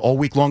conversation all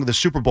week long of the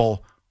Super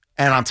Bowl,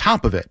 and on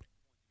top of it,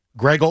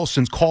 Greg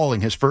Olson's calling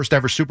his first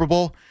ever Super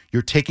Bowl.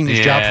 You're taking his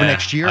job for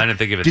next year. I didn't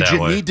think of it that way.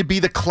 Did you need to be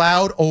the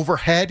cloud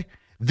overhead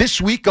this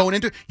week going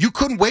into it? You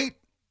couldn't wait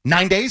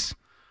 9 days?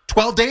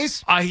 12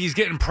 days? He's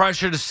getting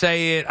pressure to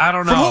say it. I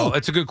don't know.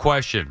 It's a good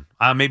question.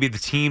 Maybe the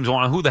teams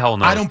want. Who the hell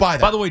knows? I don't buy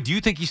that. By the way, do you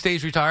think he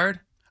stays retired?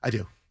 I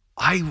do.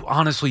 I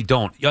honestly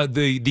don't.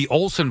 The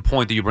Olsen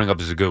point that you bring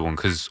up is a good one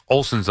because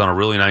Olsen's done a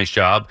really nice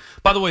job.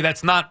 By the way,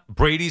 that's not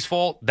Brady's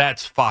fault.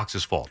 That's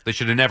Fox's fault. They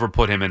should have never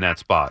put him in that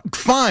spot.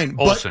 Fine,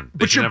 Olsen.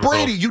 But you're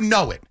Brady. You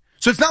know it.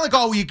 So it's not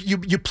like,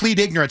 you plead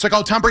ignorance.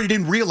 Like, Tom Brady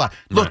didn't realize.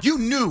 Look, You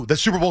knew the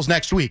Super Bowl's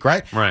next week,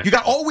 right? Right. You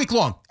got all week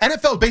long.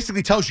 NFL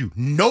basically tells you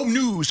no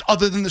news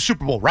other than the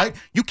Super Bowl, right?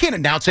 You can't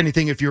announce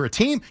anything if you're a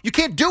team. You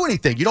can't do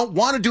anything. You don't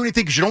want to do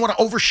anything because you don't want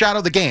to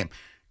overshadow the game.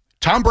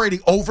 Tom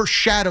Brady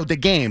overshadowed the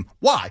game.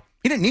 Why?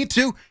 He didn't need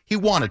to. He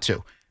wanted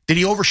to. Did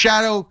he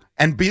overshadow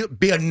and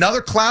be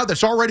another cloud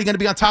that's already going to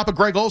be on top of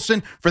Greg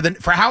Olsen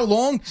for how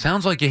long?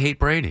 Sounds like you hate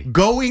Brady.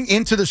 Going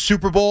into the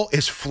Super Bowl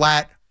is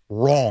flat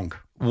wrong.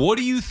 What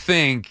do you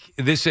think,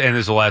 and this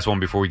is the last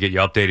one before we get you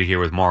updated here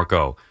with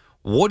Marco,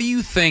 what do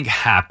you think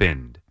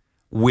happened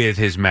with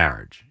his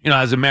marriage?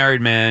 As a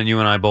married man, you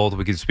and I both,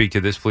 we can speak to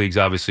this, Fleegs,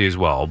 obviously, as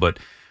well, but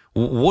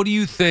what do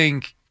you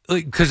think,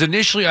 because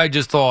initially I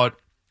just thought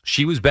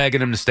she was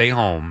begging him to stay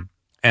home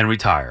and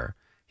retire.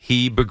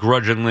 He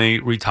begrudgingly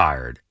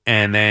retired,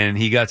 and then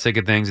he got sick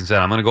of things and said,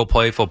 I'm going to go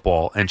play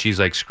football, and she's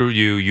like, screw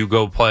you, you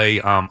go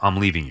play, I'm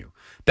leaving you.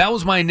 That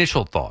was my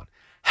initial thought.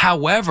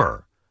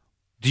 However,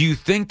 do you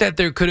think that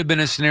there could have been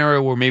a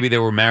scenario where maybe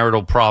there were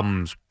marital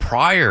problems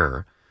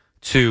prior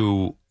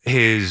to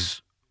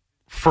his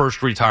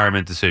first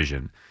retirement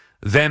decision?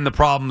 Then the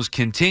problems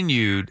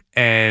continued,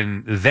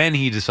 and then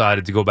he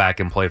decided to go back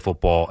and play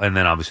football, and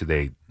then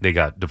obviously they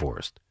got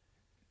divorced.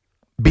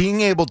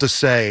 Being able to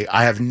say,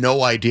 I have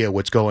no idea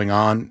what's going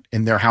on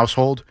in their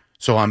household,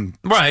 so I'm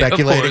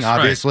speculating,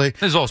 obviously. Right.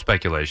 There's all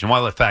speculation. Why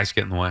let facts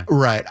get in the way?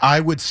 Right. I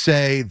would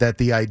say that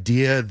the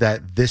idea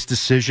that this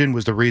decision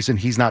was the reason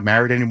he's not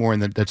married anymore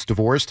and that's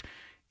divorced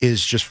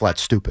is just flat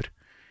stupid.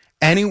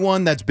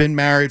 Anyone that's been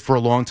married for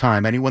a long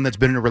time, anyone that's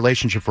been in a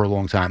relationship for a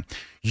long time,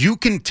 you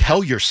can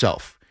tell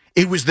yourself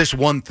it was this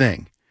one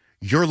thing.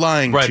 You're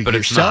lying to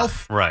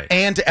yourself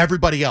and to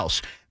everybody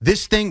else.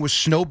 This thing was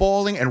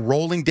snowballing and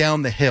rolling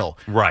down the hill.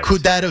 Right.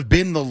 Could that have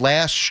been the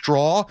last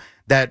straw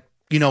that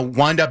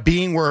wind up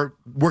being where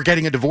we're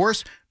getting a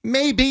divorce?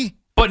 Maybe.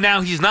 But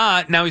now he's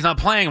not. Now he's not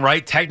playing,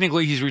 right?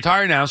 Technically, he's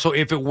retired now. So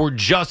if it were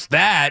just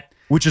that.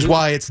 Which is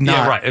why it's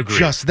not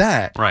just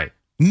that. Right.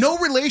 No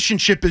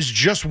relationship is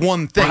just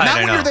one thing. Right, not I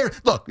when know. you're there.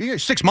 Look, you're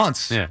 6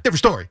 months. Yeah. Different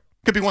story.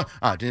 Could be one.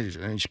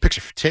 She picks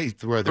her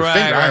teeth where their Right,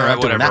 finger. right, I'm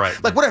not doing whatever, that.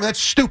 right. Like, whatever. That's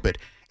stupid.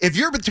 If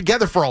you're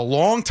together for a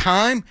long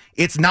time,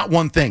 it's not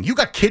one thing. You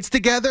got kids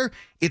together,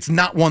 it's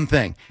not one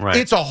thing. Right.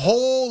 It's a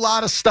whole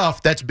lot of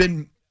stuff that's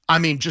been,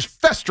 just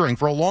festering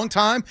for a long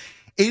time.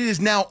 It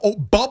is now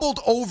bubbled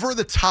over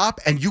the top,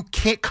 and you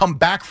can't come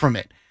back from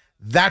it.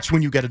 That's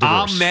when you get a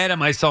divorce. I'm mad at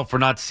myself for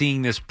not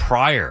seeing this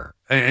prior.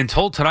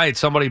 Until tonight,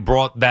 somebody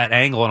brought that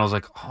angle, and I was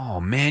like, oh,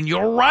 man,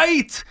 you're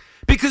right.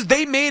 Because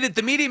the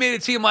media made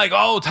it seem like,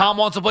 oh, Tom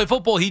wants to play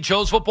football. He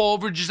chose football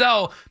over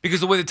Giselle because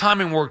the way the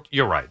timing worked.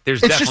 You're right.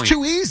 It's just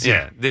too easy.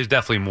 Yeah, there's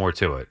definitely more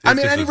to it.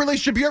 Any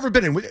relationship you ever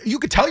been in, you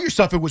could tell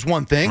yourself it was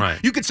one thing. Right.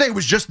 You could say it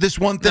was just this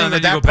one thing. No,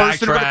 then that you go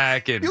person.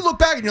 backtrack and- you look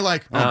back and you're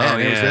like, oh,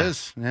 man, it was yeah.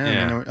 this.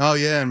 Yeah. Oh,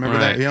 yeah, remember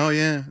Right. that? Oh,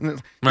 yeah. There's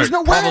Right.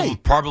 no way.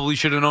 Probably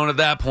should have known at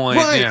that point.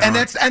 Right, Yeah, and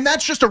right.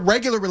 that's just a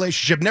regular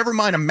relationship. Never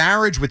mind a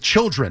marriage with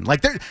children.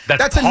 Like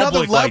That's another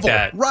public like level,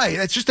 that. right?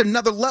 That's just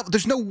another level.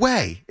 There's no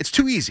way. It's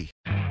too easy.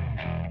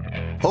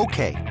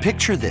 Okay,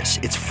 picture this.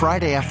 It's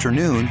Friday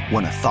afternoon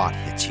when a thought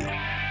hits you.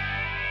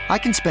 I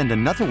can spend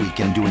another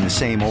weekend doing the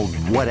same old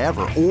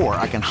whatever, or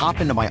I can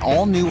hop into my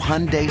all-new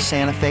Hyundai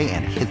Santa Fe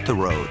and hit the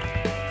road.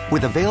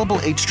 With available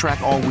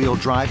H-Track all-wheel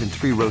drive and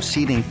 3-row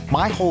seating,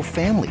 my whole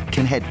family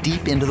can head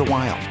deep into the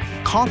wild.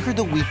 Conquer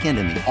the weekend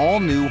in the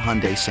all-new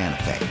Hyundai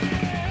Santa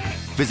Fe.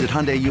 Visit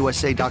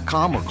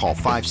HyundaiUSA.com or call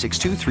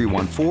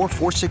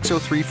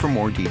 562-314-4603 for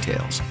more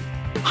details.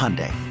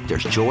 Hyundai,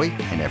 there's joy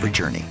in every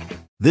journey.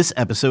 This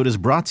episode is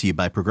brought to you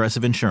by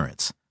Progressive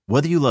Insurance.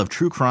 Whether you love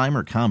true crime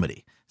or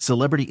comedy,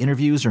 celebrity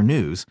interviews or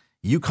news,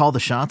 you call the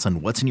shots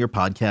on what's in your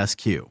podcast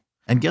queue.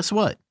 And guess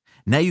what?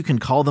 Now you can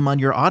call them on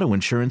your auto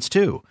insurance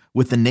too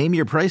with the Name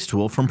Your Price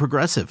tool from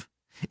Progressive.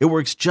 It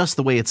works just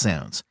the way it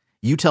sounds.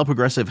 You tell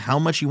Progressive how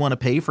much you want to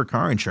pay for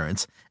car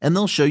insurance, and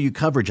they'll show you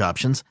coverage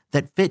options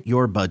that fit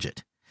your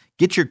budget.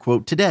 Get your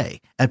quote today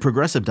at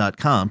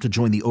Progressive.com to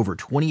join the over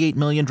 28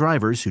 million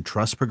drivers who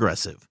trust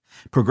Progressive.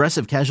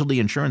 Progressive Casualty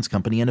Insurance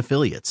Company and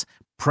Affiliates.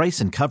 Price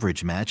and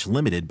coverage match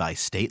limited by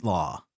state law.